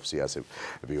ইয়ান অফ সি আছে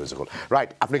ভিউজকল রাইট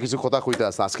আপনি কিছু কথা কইতে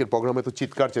আসেন আজকের প্রোগ্রামে তো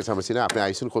চিৎকার চেঁচামেছি না আপনি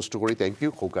আইসুন কষ্ট করি থ্যাংক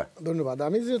ইউ খোকা ধন্যবাদ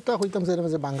আমি যেটা কইতাম সেটা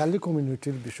যে বাঙালি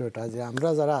কমিউনিটির বিষয়টা যে আমরা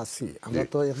যারা আছি আমরা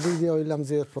তো একদিক দিয়ে হইলাম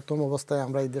যে প্রথম অবস্থায়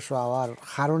আমরা এই দেশে আওয়ার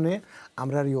কারণে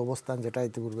আমরা এই অবস্থান যেটা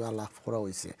ইতিপূর্বে লাভ করা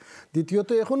হয়েছে দ্বিতীয়ত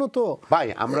এখনো তো ভাই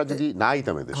আমরা যদি না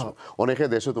আইতাম এই দেশে অনেকে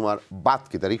দেশে তোমার বাদ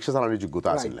কি তার রিক্সা চালানোর যোগ্যতা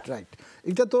আছে না রাইট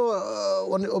এটা তো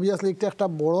অবভিয়াসলি একটা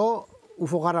বড়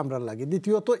উপকার আমরা লাগে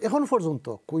দ্বিতীয়ত এখন পর্যন্ত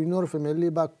কুইনর ফ্যামিলি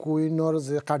বা কুইনর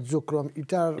যে কার্যক্রম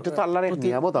এটা তো আল্লাহর এক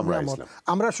নিয়ামত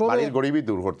আমরা সবাই গরিবী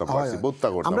দূর করতে পারছি বত্তা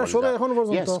করতে আমরা সবাই এখন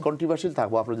পর্যন্ত কন্ট্রোভার্সিয়াল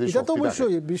থাকবো আপনাদের যদি এটা তো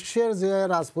অবশ্যই বিশ্বের যে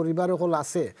রাজপরিবার হল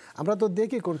আছে আমরা তো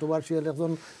দেখি কন্ট্রোভার্সিয়াল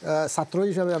একজন ছাত্র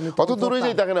হিসেবে আমি কত দূরে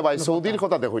যাই থাকে না ভাই সৌদির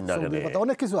কথা দেখুন না কেন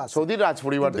অনেক কিছু আছে সৌদির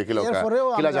রাজপরিবার দেখিলো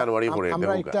কিলা জানুয়ারি করে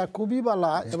আমরা এটা খুবই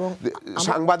বালা এবং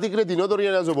সাংবাদিকরে দিনও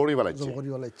ধরিয়ে না জবরি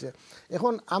বালাইছে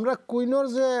এখন আমরা কুইনর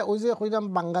যে ওই যে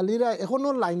বাঙালিরা এখনো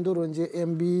লাইন ধরুন যে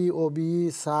এমবি ওবি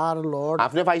স্যার লর্ড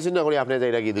আপনি পাইছেন না করি আপনি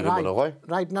যাইরা কি দিকে মনে হয়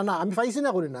রাইট না আমি পাইছি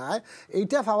না করি না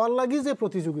এইটা পাওয়ার লাগি যে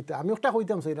প্রতিযোগিতা আমি একটা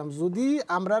কইতাম সেইরাম যদি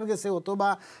আমরার গেছে অথবা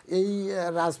এই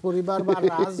রাজপরিবার বা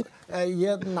রাজ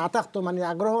ইয়ে না থাকতো মানে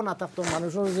আগ্রহ না থাকতো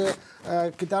মানুষের যে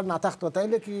কিতাব না থাকতো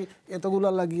তাইলে কি এতগুলো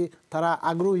লাগি তারা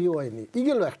আগ্রহী হয়নি ই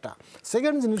গেল একটা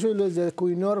সেকেন্ড জিনিস হইল যে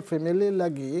কুইনর ফ্যামিলির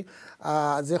লাগি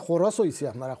যে খরচ হয়েছে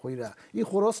আপনারা কইরা এই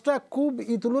খরচটা খুব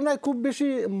এই তুলনায় খুব বেশি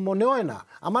মনে হয় না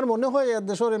আমার মনে হয়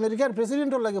দেশের আমেরিকার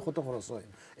প্রেসিডেন্টের লাগে কত খরচ হয়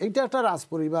এইটা একটা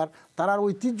রাজপরিবার তারার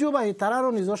ঐতিহ্যবাহী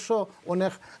তারারও নিজস্ব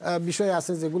অনেক বিষয়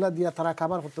আছে যেগুলা দিয়া তারা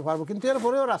কাভার করতে পারবো কিন্তু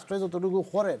এরপরেও রাষ্ট্রে যতটুকু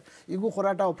করেন এগুলো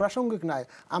করাটা অপ্রাসঙ্গিক নাই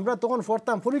আমরা তখন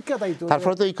পড়তাম পরীক্ষা দায়িত্ব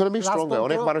তারপরে তো ইকোনমি স্ট্রং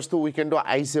অনেক মানুষ তো উইকেন্ডও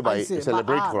আইসে বাই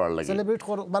সেলিব্রেট করার লাগে সেলিব্রেট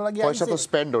করবার লাগে পয়সা তো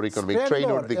স্পেন্ড অর ইকোনমি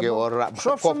ট্রেইনার দিকে অর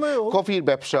কফির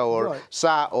ব্যবসা অর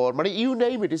চা অর মানে you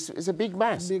name it is a big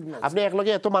match আপনি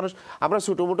একলগে এত মানুষ আমরা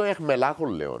ছোটমোটো এক মেলা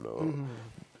করলেও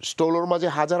স্টলের মাঝে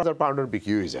হাজার হাজার পাউন্ডের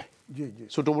বিক্রি হয়ে যায়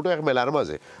ছোটমোটো এক মেলার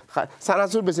মাঝে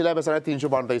সারাসুর বেশি লাগে বেচারা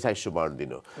 300 পাউন্ড 400 পাউন্ড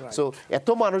দিন সো এত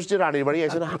মানুষ যে রানীর বাড়ি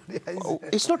আছে না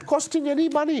it's not costing any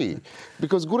money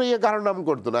because ঘুরে কারণ নাম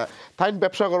করতো না তাইন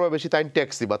ব্যবসা করবা বেশি তাইন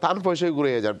ট্যাক্স দিবা তান পয়সায় ঘুরে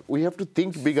যান we have to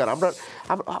think bigger আমরা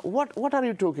হোয়াট আর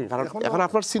ইউ টকিং কারণ এখন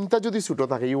আপনার চিন্তা যদি ছোট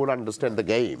থাকে you will understand the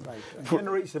game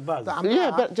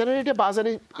generate এ বাজ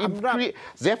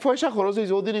যে পয়সা খরচ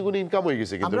হয়েছে ওদিন কোনো ইনকাম হয়ে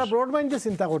গেছে আমরা ব্রড মাইন্ডে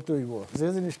চিন্তা করতে হইব যে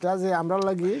জিনিসটা যে আমরা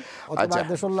লাগি অথবা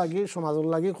দেশের লাগি সমাজের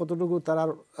লাগি কতটুকু তার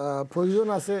প্রয়োজন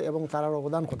আছে এবং তার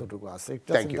অবদান কতটুকু আছে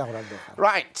এটা চিন্তা করার দরকার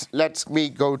right let's me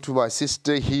go to my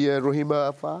sister here Rahima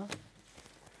আপা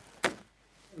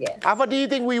Yes. Ava, do you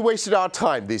think we wasted our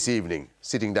time this evening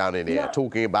sitting down in here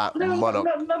talking about monarch?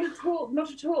 No, not at all. Not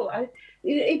at all.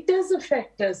 It does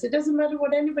affect us. It doesn't matter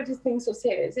what anybody thinks or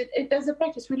says. It does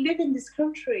affect us. We live in this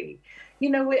country. You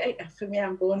know, for me,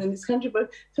 I'm born in this country,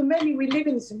 but for many, we live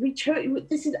in this.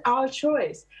 This is our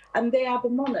choice, and they are the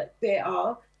monarch. They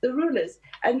are the rulers.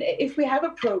 And if we have a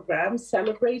program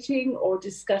celebrating or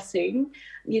discussing,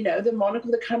 you know, the monarch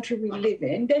of the country we live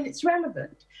in, then it's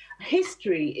relevant.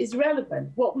 History is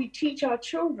relevant. What we teach our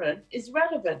children is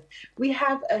relevant. We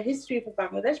have a history of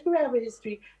Bangladesh, but we have a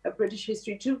history of British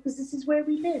history too, because this is where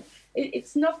we live.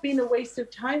 It's not been a waste of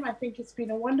time. I think it's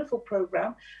been a wonderful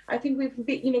program. I think we've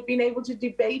been able to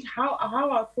debate how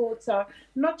our thoughts are,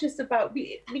 not just about,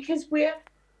 because we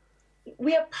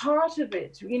are part of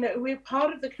it. You know, we're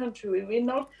part of the country. We're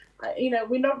not,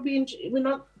 we're not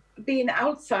being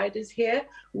outsiders here.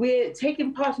 We're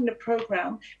taking part in a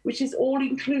program which is all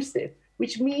inclusive,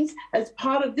 which means as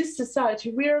part of this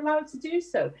society, we're allowed to do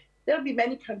so. There'll be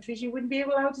many countries you wouldn't be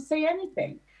allowed to say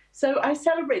anything. So I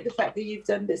celebrate the fact that you've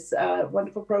done this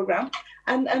wonderful program,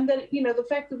 and that, you know, the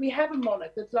fact that we have a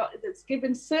monarch that's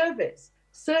given service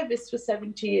for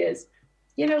 70 years.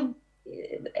 You know,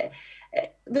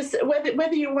 this,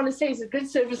 whether you want to say it's a good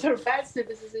service or a bad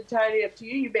service is entirely up to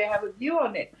you. You may have a view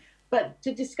on it. But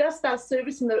to discuss that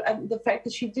service and the fact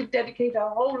that she did dedicate her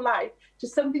whole life to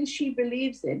something she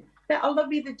believes in, that Allah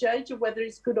be the judge of whether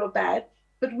it's good or bad.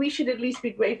 But we should at least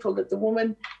be grateful that the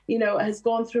woman, you know, has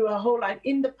gone through her whole life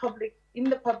in the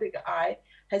public eye,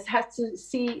 has had to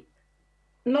see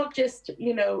not just,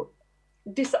 you know,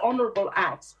 dishonorable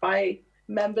acts by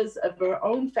members of her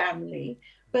own family,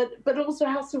 but also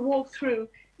has to walk through,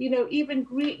 you know, even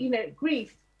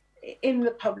grief in the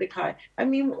public eye. I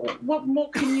mean, what more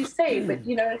can you say? But,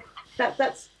 you know,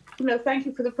 that's, you know, thank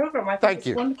you for the program. I think it's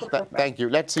a wonderful program. Thank you.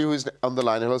 Let's see who's on the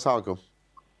line. Hello, Assalamualaikum.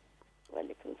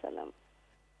 Walaikum salam.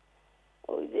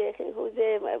 Who's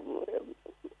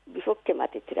বিপক্ষে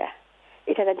মাতিতরা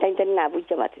এটা জানতেন না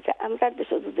বুঝতে মাতিতরা আমরা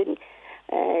দেশদিন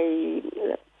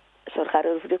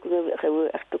সরকারের উপরে কোনো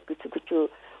একটু কিছু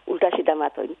উল্টা সিধা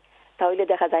মাত হয়নি তাহলে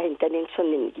দেখা যায় ইন্টারনেশন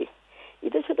নিয়ে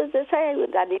এটা শুধু যে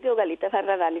রানীকেও গালিতে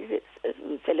পাররা রানীর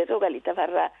ছেলেরও গালিতে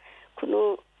পাররা কোনো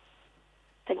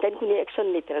কোনো অ্যাকশন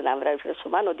নিতে না আমরা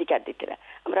সমান অধিকার দিতে না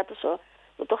আমরা তো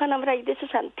তখন আমরা এই দেশে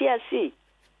শান্তি আছি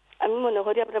আমি মনে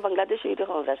করি আমরা বাংলাদেশে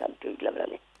এরকম আমরা শান্তি হইলাম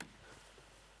রানী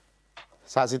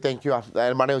সাসি থ্যাংক ইউ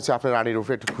মানে হচ্ছে আপনার রানীর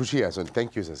উপরে একটু খুশি আছেন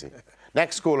থ্যাংক ইউ সাসি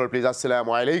নেক্সট কলার প্লিজ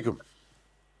আসসালামু আলাইকুম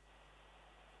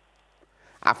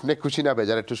আপনি খুশি না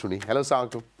বেজার একটু শুনি হ্যালো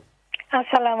সালাম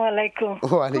আসসালামু আলাইকুম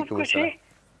ওয়ালাইকুম আসসালাম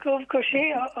খুব খুশি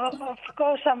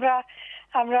অফকোর্স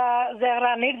আমরা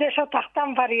যারা নির্দেশক থাকতাম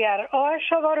পারি আর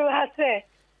সবারও আছে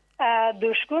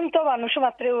দুষ্গুণ তো মানুষ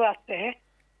মাত্রও আছে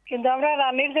কিন্তু আমরা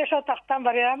রানীর দেশও থাকতাম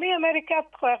পারি আমি আমেরিকাত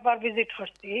কয়েকবার ভিজিট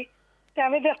করছি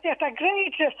আমি দেখছি একটা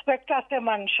গ্রেট রেসপেক্ট আছে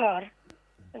মানুষের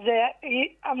যে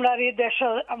আমরা এই দেশ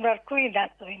আমরা কুইন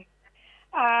আছি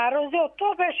আর যে অত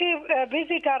বেশি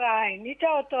ভিজিটার আইন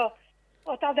এটাও তো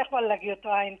ওটা দেখবার লাগিও তো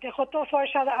আইন কত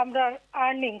পয়সা আমরা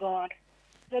আর্নিং হর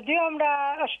যদিও আমরা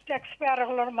ট্যাক্স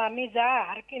পেয়ারগুলোর মানি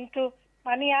যার কিন্তু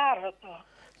মানি আর হতো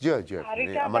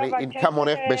আমার ইনকাম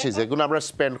অনেক বেশি যেগুলো আমরা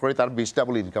স্পেন্ড করি তার 20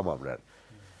 ডাবল ইনকাম আমরা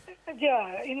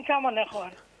ইনকাম অনেক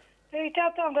হর এটা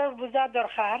তো আমরা বোঝা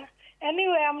দরকার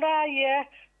এনিওয়ে আমরা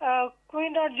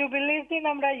কুইনের জুবিলির দিন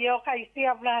আমরা খাইছি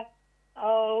আপনার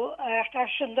একটা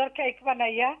সুন্দর কেক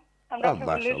বানাইয়া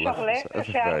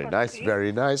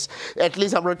very nice at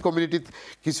least আমরা কমিউনিটি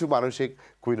কিছু মানুষে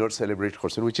কুইনর সেলিব্রেট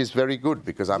করছেন which is very good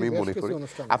because আমি মনে করি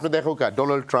আপনি দেখো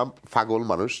ডোনাল্ড ট্রাম্প পাগল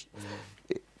মানুষ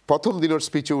প্রথম দিনের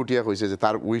স্পিচে উঠিয়া কইছে যে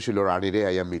তার উইশ হলো রানীরে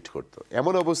আইয়া মিট করতো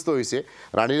এমন অবস্থা হয়েছে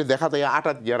রানীরে দেখা তাই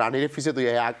আটা গিয়া রানীরে ফিসে তো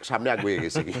সামনে আগুয়ে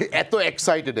গেছে এত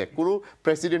এক্সাইটেড কোনো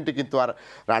প্রেসিডেন্টে কিন্তু আর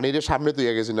রানীরে সামনে তো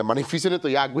গেছে না মানে ফিসনে তো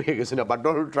আগুয়ে গেছে না বাট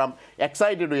ডোনাল্ড ট্রাম্প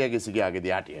এক্সাইটেড হয়ে গেছে কি আগে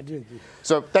দিয়ে আটি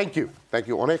সো থ্যাংক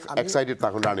ইউ অনেক এক্সাইটেড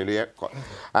তখন রানীরে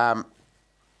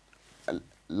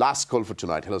last call for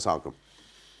tonight hello সালাম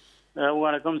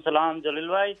ওয়ালাইকুম সালাম জলিল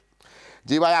ভাই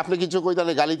জি ভাই আপনি কিছু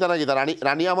কইতালে গালিতা নাকি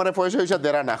রানী আমারে পয়সা হইছে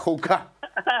দেরা না খোকা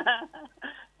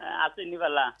আসেনি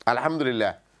বালা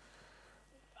আলহামদুলিল্লাহ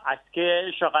আজকে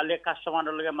সকালে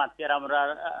কাস্টমারের লগে মাতিয়ার আমরা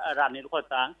রানীর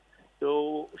কথা তো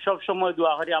সব সময়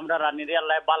দোয়া করি আমরা রানীর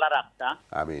আল্লাহ বালা রাখতা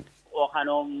আমিন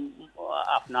ওখানে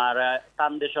আপনার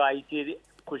তাম দেশ আইছি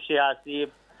খুশি আছি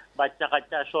বাচ্চা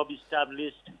কাচ্চা সব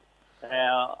এস্টাবলিশড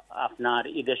আপনার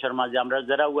এই দেশের মাঝে আমরা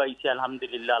যারা আইছি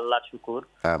আলহামদুলিল্লাহ আল্লাহর শুকর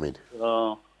আমিন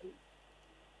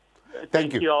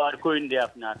Thank you our Queen Day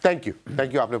আপনার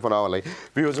Thank you আপনি ফোন আওয়ালাই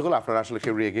ভিউয়ার্স গুলো আপনারা আসলে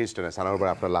কেউ এগেইনস্ট না সানার উপর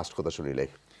আপনার লাস্ট কথা শুনিলে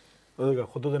ওদেরকে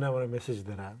কতদিন আমার মেসেজ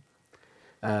দেনা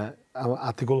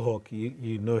Atikul Haq,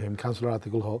 you know him, Councillor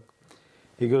Atikul Haq.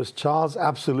 He goes, Charles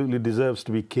absolutely deserves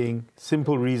to be king.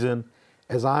 Simple reason,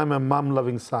 as I am a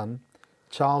mum-loving son,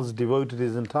 Charles devoted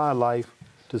his entire life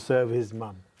to serve his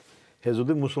mum. He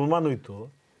jodi Musulman hoito,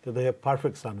 to he a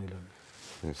perfect son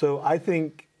hoilo. So I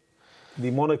think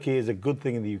the monarchy is a good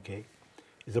thing in the UK.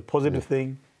 It's a positive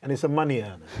thing, and it's a money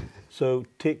earner. So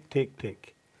tick, tick, tick.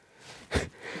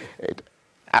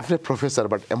 আপনি professor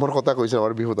but এমন কথা কইছেন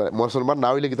আমার বিপদ মুসলমান না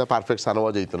হইলে কি তা পারফেক্ট সানওয়া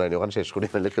যাইতো না ওখানে শেষ করে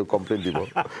ফেললে কেউ কমপ্লেইন দিব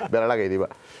বেলা লাগাই দিবা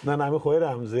না না আমি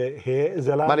কইরাম যে হে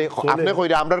জেলা মানে আপনি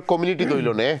কইরা আমরার কমিউনিটি দইল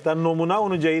নে তার নমুনা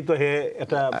অনুযায়ী তো হে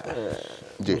এটা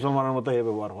মুসলমানের মতো হে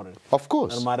ব্যবহার করে অফ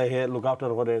কোর্স আর মারে হে লুক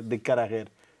আফটার করে দিক্কা রাখে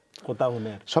কথা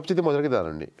শুনে সবচেয়ে মজার কি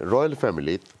জানেন রয়্যাল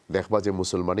ফ্যামিলি দেখবা যে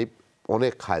মুসলমানি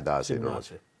অনেক কায়দা আছে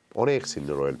অনেক সিন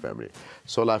রয়্যাল ফ্যামিলি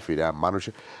সোলাফিরা মানুষ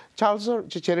চার্লসের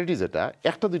যে চ্যারিটি যেটা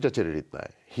একটা দুইটা চ্যারিটি না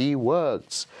হি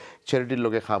ওয়ার্কস চ্যারিটির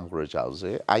লোকে কাম করে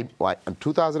চার্লসে in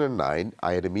 2009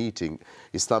 I had a meeting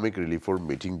Islamic Relief for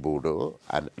meeting board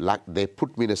and like they put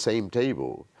me in the same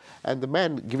table and the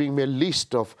man giving me a list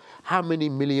of how many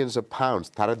millions of pounds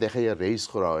তারা দেখাইয়া raise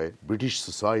করা হয় British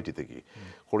society থেকে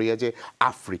করিয়া যে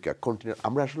Africa continent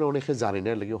আমরা আসলে অনেকে জানি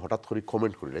না লাগে হঠাৎ করে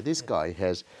কমেন্ট করি দিস গাই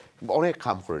হ্যাজ অনেক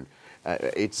কাম করেন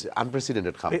it's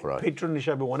unprecedented কাম করা হয় পেট্রন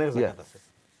হিসাবে অনেক জায়গা আছে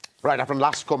right after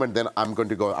last comment then I'm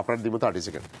going to go আপনার দিব 30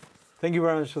 seconds thank you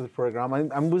very much for the program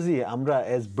I'm busy আমরা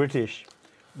as British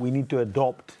we need to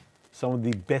adopt some of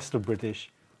the best of British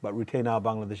but retain our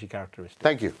Bangladeshi characteristics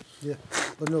thank you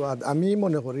ধন্যবাদ আমি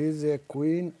মনে করি যে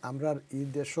queen আমরার এই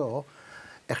দেশও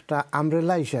একটা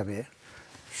আমব্রেলা হিসাবে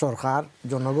সরকার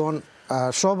জনগণ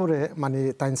সবরে মানে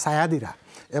তাই ছায়া দিরা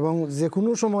এবং যে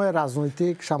কোনো সময়ে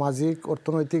রাজনৈতিক সামাজিক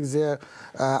অর্থনৈতিক যে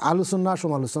আলোচনা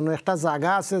সমালোচনা একটা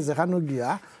জায়গা আছে যেখানে গিয়া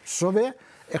সবে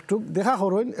একটু দেখা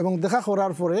করেন এবং দেখা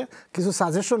করার পরে কিছু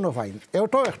সাজেশনও পাইন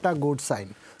এটাও একটা গুড সাইন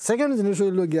সেকেন্ড জিনিস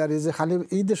হইল গিয়া যে খালি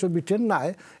এই দেশে ব্রিটেন নাই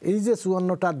এই যে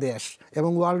 54টা দেশ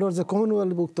এবং ওয়ার্ল্ডের যে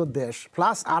কমনওয়েলথভুক্ত দেশ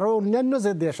প্লাস আরও অন্যান্য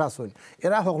যে দেশ আছেন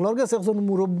এরা সকলের কাছে একজন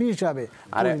মুরব্বী হিসাবে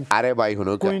আরে ভাই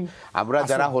শুনো আমরা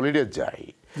যারা হলিডে যাই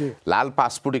লাল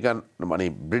পাসপোর্ট ইকান মানে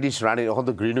ব্রিটিশ রানীর এখন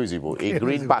তো গ্রিন হয়ে যাব এই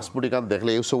গ্রিন পাসপোর্ট ইকান দেখলে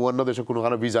এই অন্য দেশে কোনো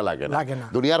ভিসা লাগে না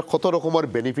দুনিয়ার কত রকমের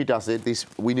বেনিফিট আছে this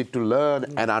we need to learn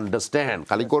and understand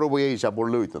খালি করো বই হিসাব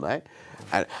পড়লে হইতো না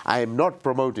And I am not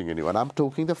promoting anyone. I'm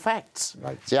talking the facts.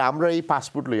 যে আমরা এই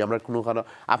পাসপোর্ট লই আমরা কোনো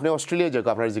আপনি অস্ট্রেলিয়া যাও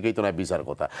আপনার জিজ্ঞেস না ভিসার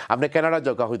কথা আপনি কানাডা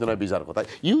যাও হইতো না ভিসার কথা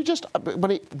ইউ জাস্ট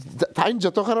মানে তাই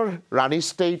যতখানোর রানী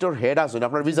স্টেটর হেড আসুন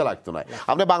আপনার ভিসা লাগতো না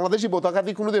আপনি বাংলাদেশি পতাকা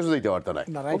দিয়ে কোনো দেশে যেতে পারতো না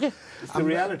ওকে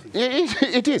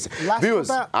ইট ইজ ভিউজ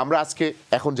আমরা আজকে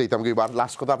এখন যাইতাম কি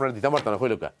লাস্ট কথা আপনারা দিতে পারতো না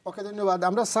হইল কা ওকে ধন্যবাদ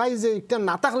আমরা চাই যে একটা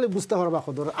না থাকলে বুঝতে পারবা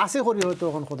কদর আছে করি হয়তো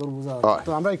এখন কদর বুঝা তো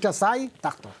আমরা একটা চাই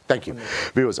থাকতো থ্যাংক ইউ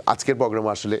ভিউজ আজকের প্রোগ্রাম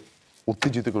আসলে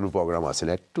উত্তেজিত কোনো প্রোগ্রাম আছে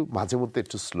না একটু মাঝে মধ্যে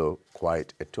একটু স্লো কোয়াইট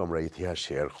একটু আমরা ইতিহাস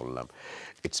শেয়ার করলাম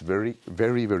it's very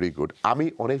very very good আমি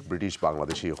অনেক ব্রিটিশ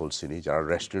বাংলাদেশি হল চিনি যারা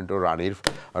রেস্টুরেন্টও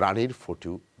রানীর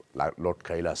ফটো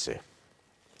লটকাইল আছে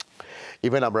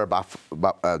ইভেন আমরা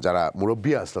যারা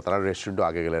মুরব্বী আসলো তারা রেস্টুরেন্টও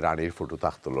আগে গেলে রানীর ফটো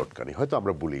থাকতো লটকানি হয়তো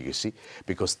আমরা ভুলে গেছি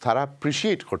বিকজ তারা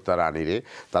অ্যাপ্রিসিয়েট করতো রানীরে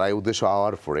তারা এই উদ্দেশ্য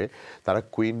হওয়ার পরে তারা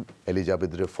কুইন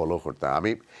এলিজাবেথরে ফলো করতো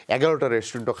আমি 11টা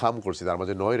রেস্টুরেন্টও কাম করছি তার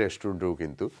মাঝে 9 রেস্টুরেন্টেও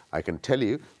কিন্তু I can tell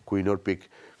you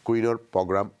কুইনের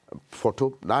programme photo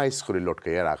nice করে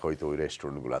লটকাইয়া রাখা হইতো ওই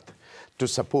রেস্টুরেন্টগুলোতে টু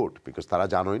সাপোর্ট বিকজ তারা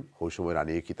জানোই ওই সময়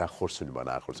রানী কি তা করছেন বা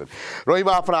না করছেন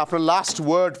রহিমা আপনার last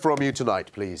word from you tonight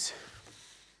please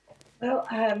Well,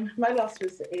 my last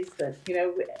is that,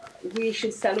 we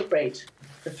should celebrate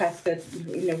the fact that,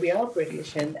 we are British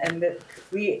and that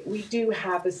we do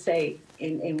have a say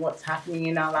in what's happening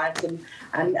in our lives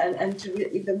and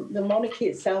the monarchy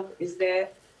itself is there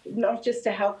not just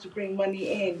to help to bring money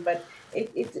in, but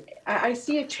I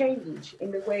see a change in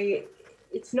the way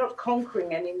it's not conquering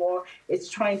anymore, it's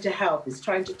trying to help, it's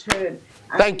trying to turn.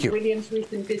 Thank you. William's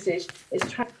recent visit is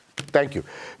trying. Thank you.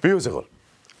 Beautiful.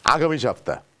 আগামী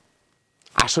সপ্তাহ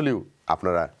আসলেও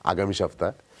আপনারা আগামী সপ্তাহ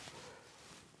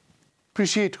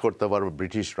appreciate করতে পারবো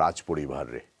British রাজ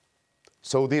পরিবারে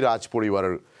Saudi রাজ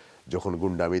পরিবারের যখন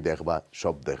গুন্ডামি দেখবা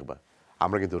সব দেখবা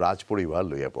আমরা কিন্তু রাজ পরিবার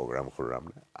লইয়া প্রোগ্রাম করলাম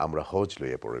না আমরা হজ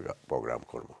লইয়া প্রোগ্রাম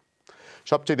করবো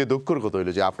সবচেয়ে দুঃখের কথা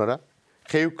হইলো যে আপনারা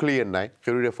কেউ ক্লিয়ার নাই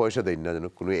কেউ পয়সা দেন না যেন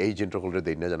কোনো এজেন্ট সকলরে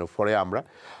দেন না যেন ফলে আমরা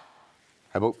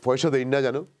এবং পয়সা দেন না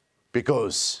যেন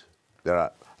বিকজ যারা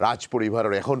রাজ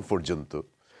পরিবারের এখন পর্যন্ত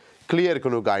ক্লিয়ার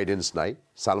কোনো গাইডেন্স নাই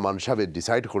সালমান সাহেব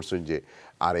ডিসাইড করছেন যে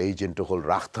আর এজেন্ট হল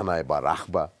রাখতা নাই বা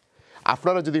রাখবা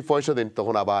আপনারা যদি পয়সা দেন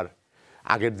তখন আবার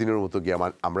আগের দিনের মতো গিয়ে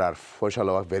আমরা আর পয়সা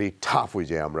লওয়া ভেরি টাফ হয়ে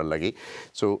যায় আমরা লাগি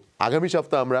সো আগামী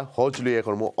সপ্তাহে আমরা হজ লিয়ে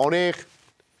করবো অনেক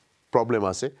প্রবলেম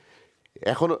আছে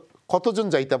এখনও কতজন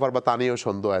যাইতে পারবা তা নিয়েও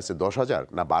সন্দেহ আছে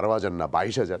 10,000 না 12,000 না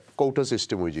 22,000 কোটা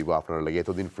সিস্টেম হয়ে যাব আপনারা লাগে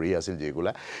এতদিন ফ্রি আছিল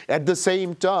যেগুলা এট দ্য সেম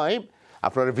টাইম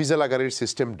আপনার ভিসা লাগারের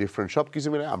সিস্টেম ডিফারেন্ট সব কিছু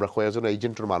মিলে আমরা কয়েকজন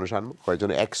এজেন্টের মানুষ আনবো কয়েকজন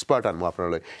এক্সপার্ট আনবো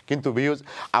আপনারা কিন্তু ভিউজ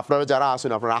আপনারা যারা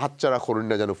আসেন আপনারা হাতচারা করুন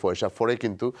না যেন পয়সা পরে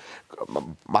কিন্তু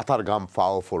মাথার ঘাম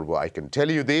ফাও ফরবো I can tell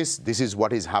you this is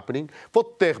what is happening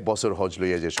প্রত্যেক বছর হজ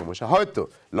লইয়া যে সমস্যা হয়তো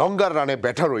লঙ্গার রানে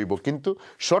বেটার হইব কিন্তু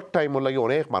শর্ট টাইমের লাগে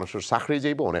অনেক মানুষের চাকরি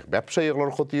যাইব অনেক ব্যবসায়ী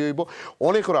এগুলোর ক্ষতি হইব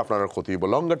অনেকের আপনার ক্ষতি হইব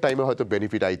লঙ্গার টাইমে হয়তো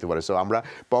বেনিফিট আইতে পারে সো আমরা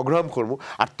প্রোগ্রাম করবো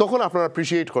আর তখন আপনারা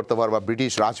অ্যাপ্রিসিয়েট করতে পারবা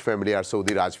ব্রিটিশ রাজ ফ্যামিলি আর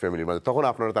সৌদি রাজ ফ্যামিলির মধ্যে তখন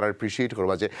আপনারা তারা অ্যাপ্রিসিয়েট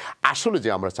করবা যে আসলে যে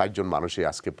আমরা 4 জন মানুষই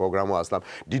আজকে প্রোগ্রামও আসলাম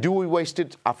ডিড উই ওয়েস্টেড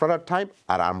আপনার টাইম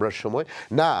আর আমরা সময়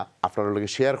না আপনার লগে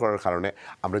শেয়ার করার কারণে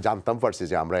আমরা জানতাম পারছি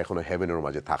যে আমরা এখনো হেভেনের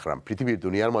মাঝে থাকলাম পৃথিবীর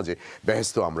দুনিয়ার মাঝে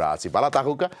বেহেস্ত আমরা আছি বালা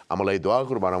তাকুকা আমলাই দোয়া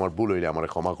করবা আমার ভুল হইলে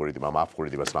আমার ক্ষমা করে দিবা মাফ করে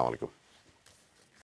দিবা আসসালামু আলাইকুম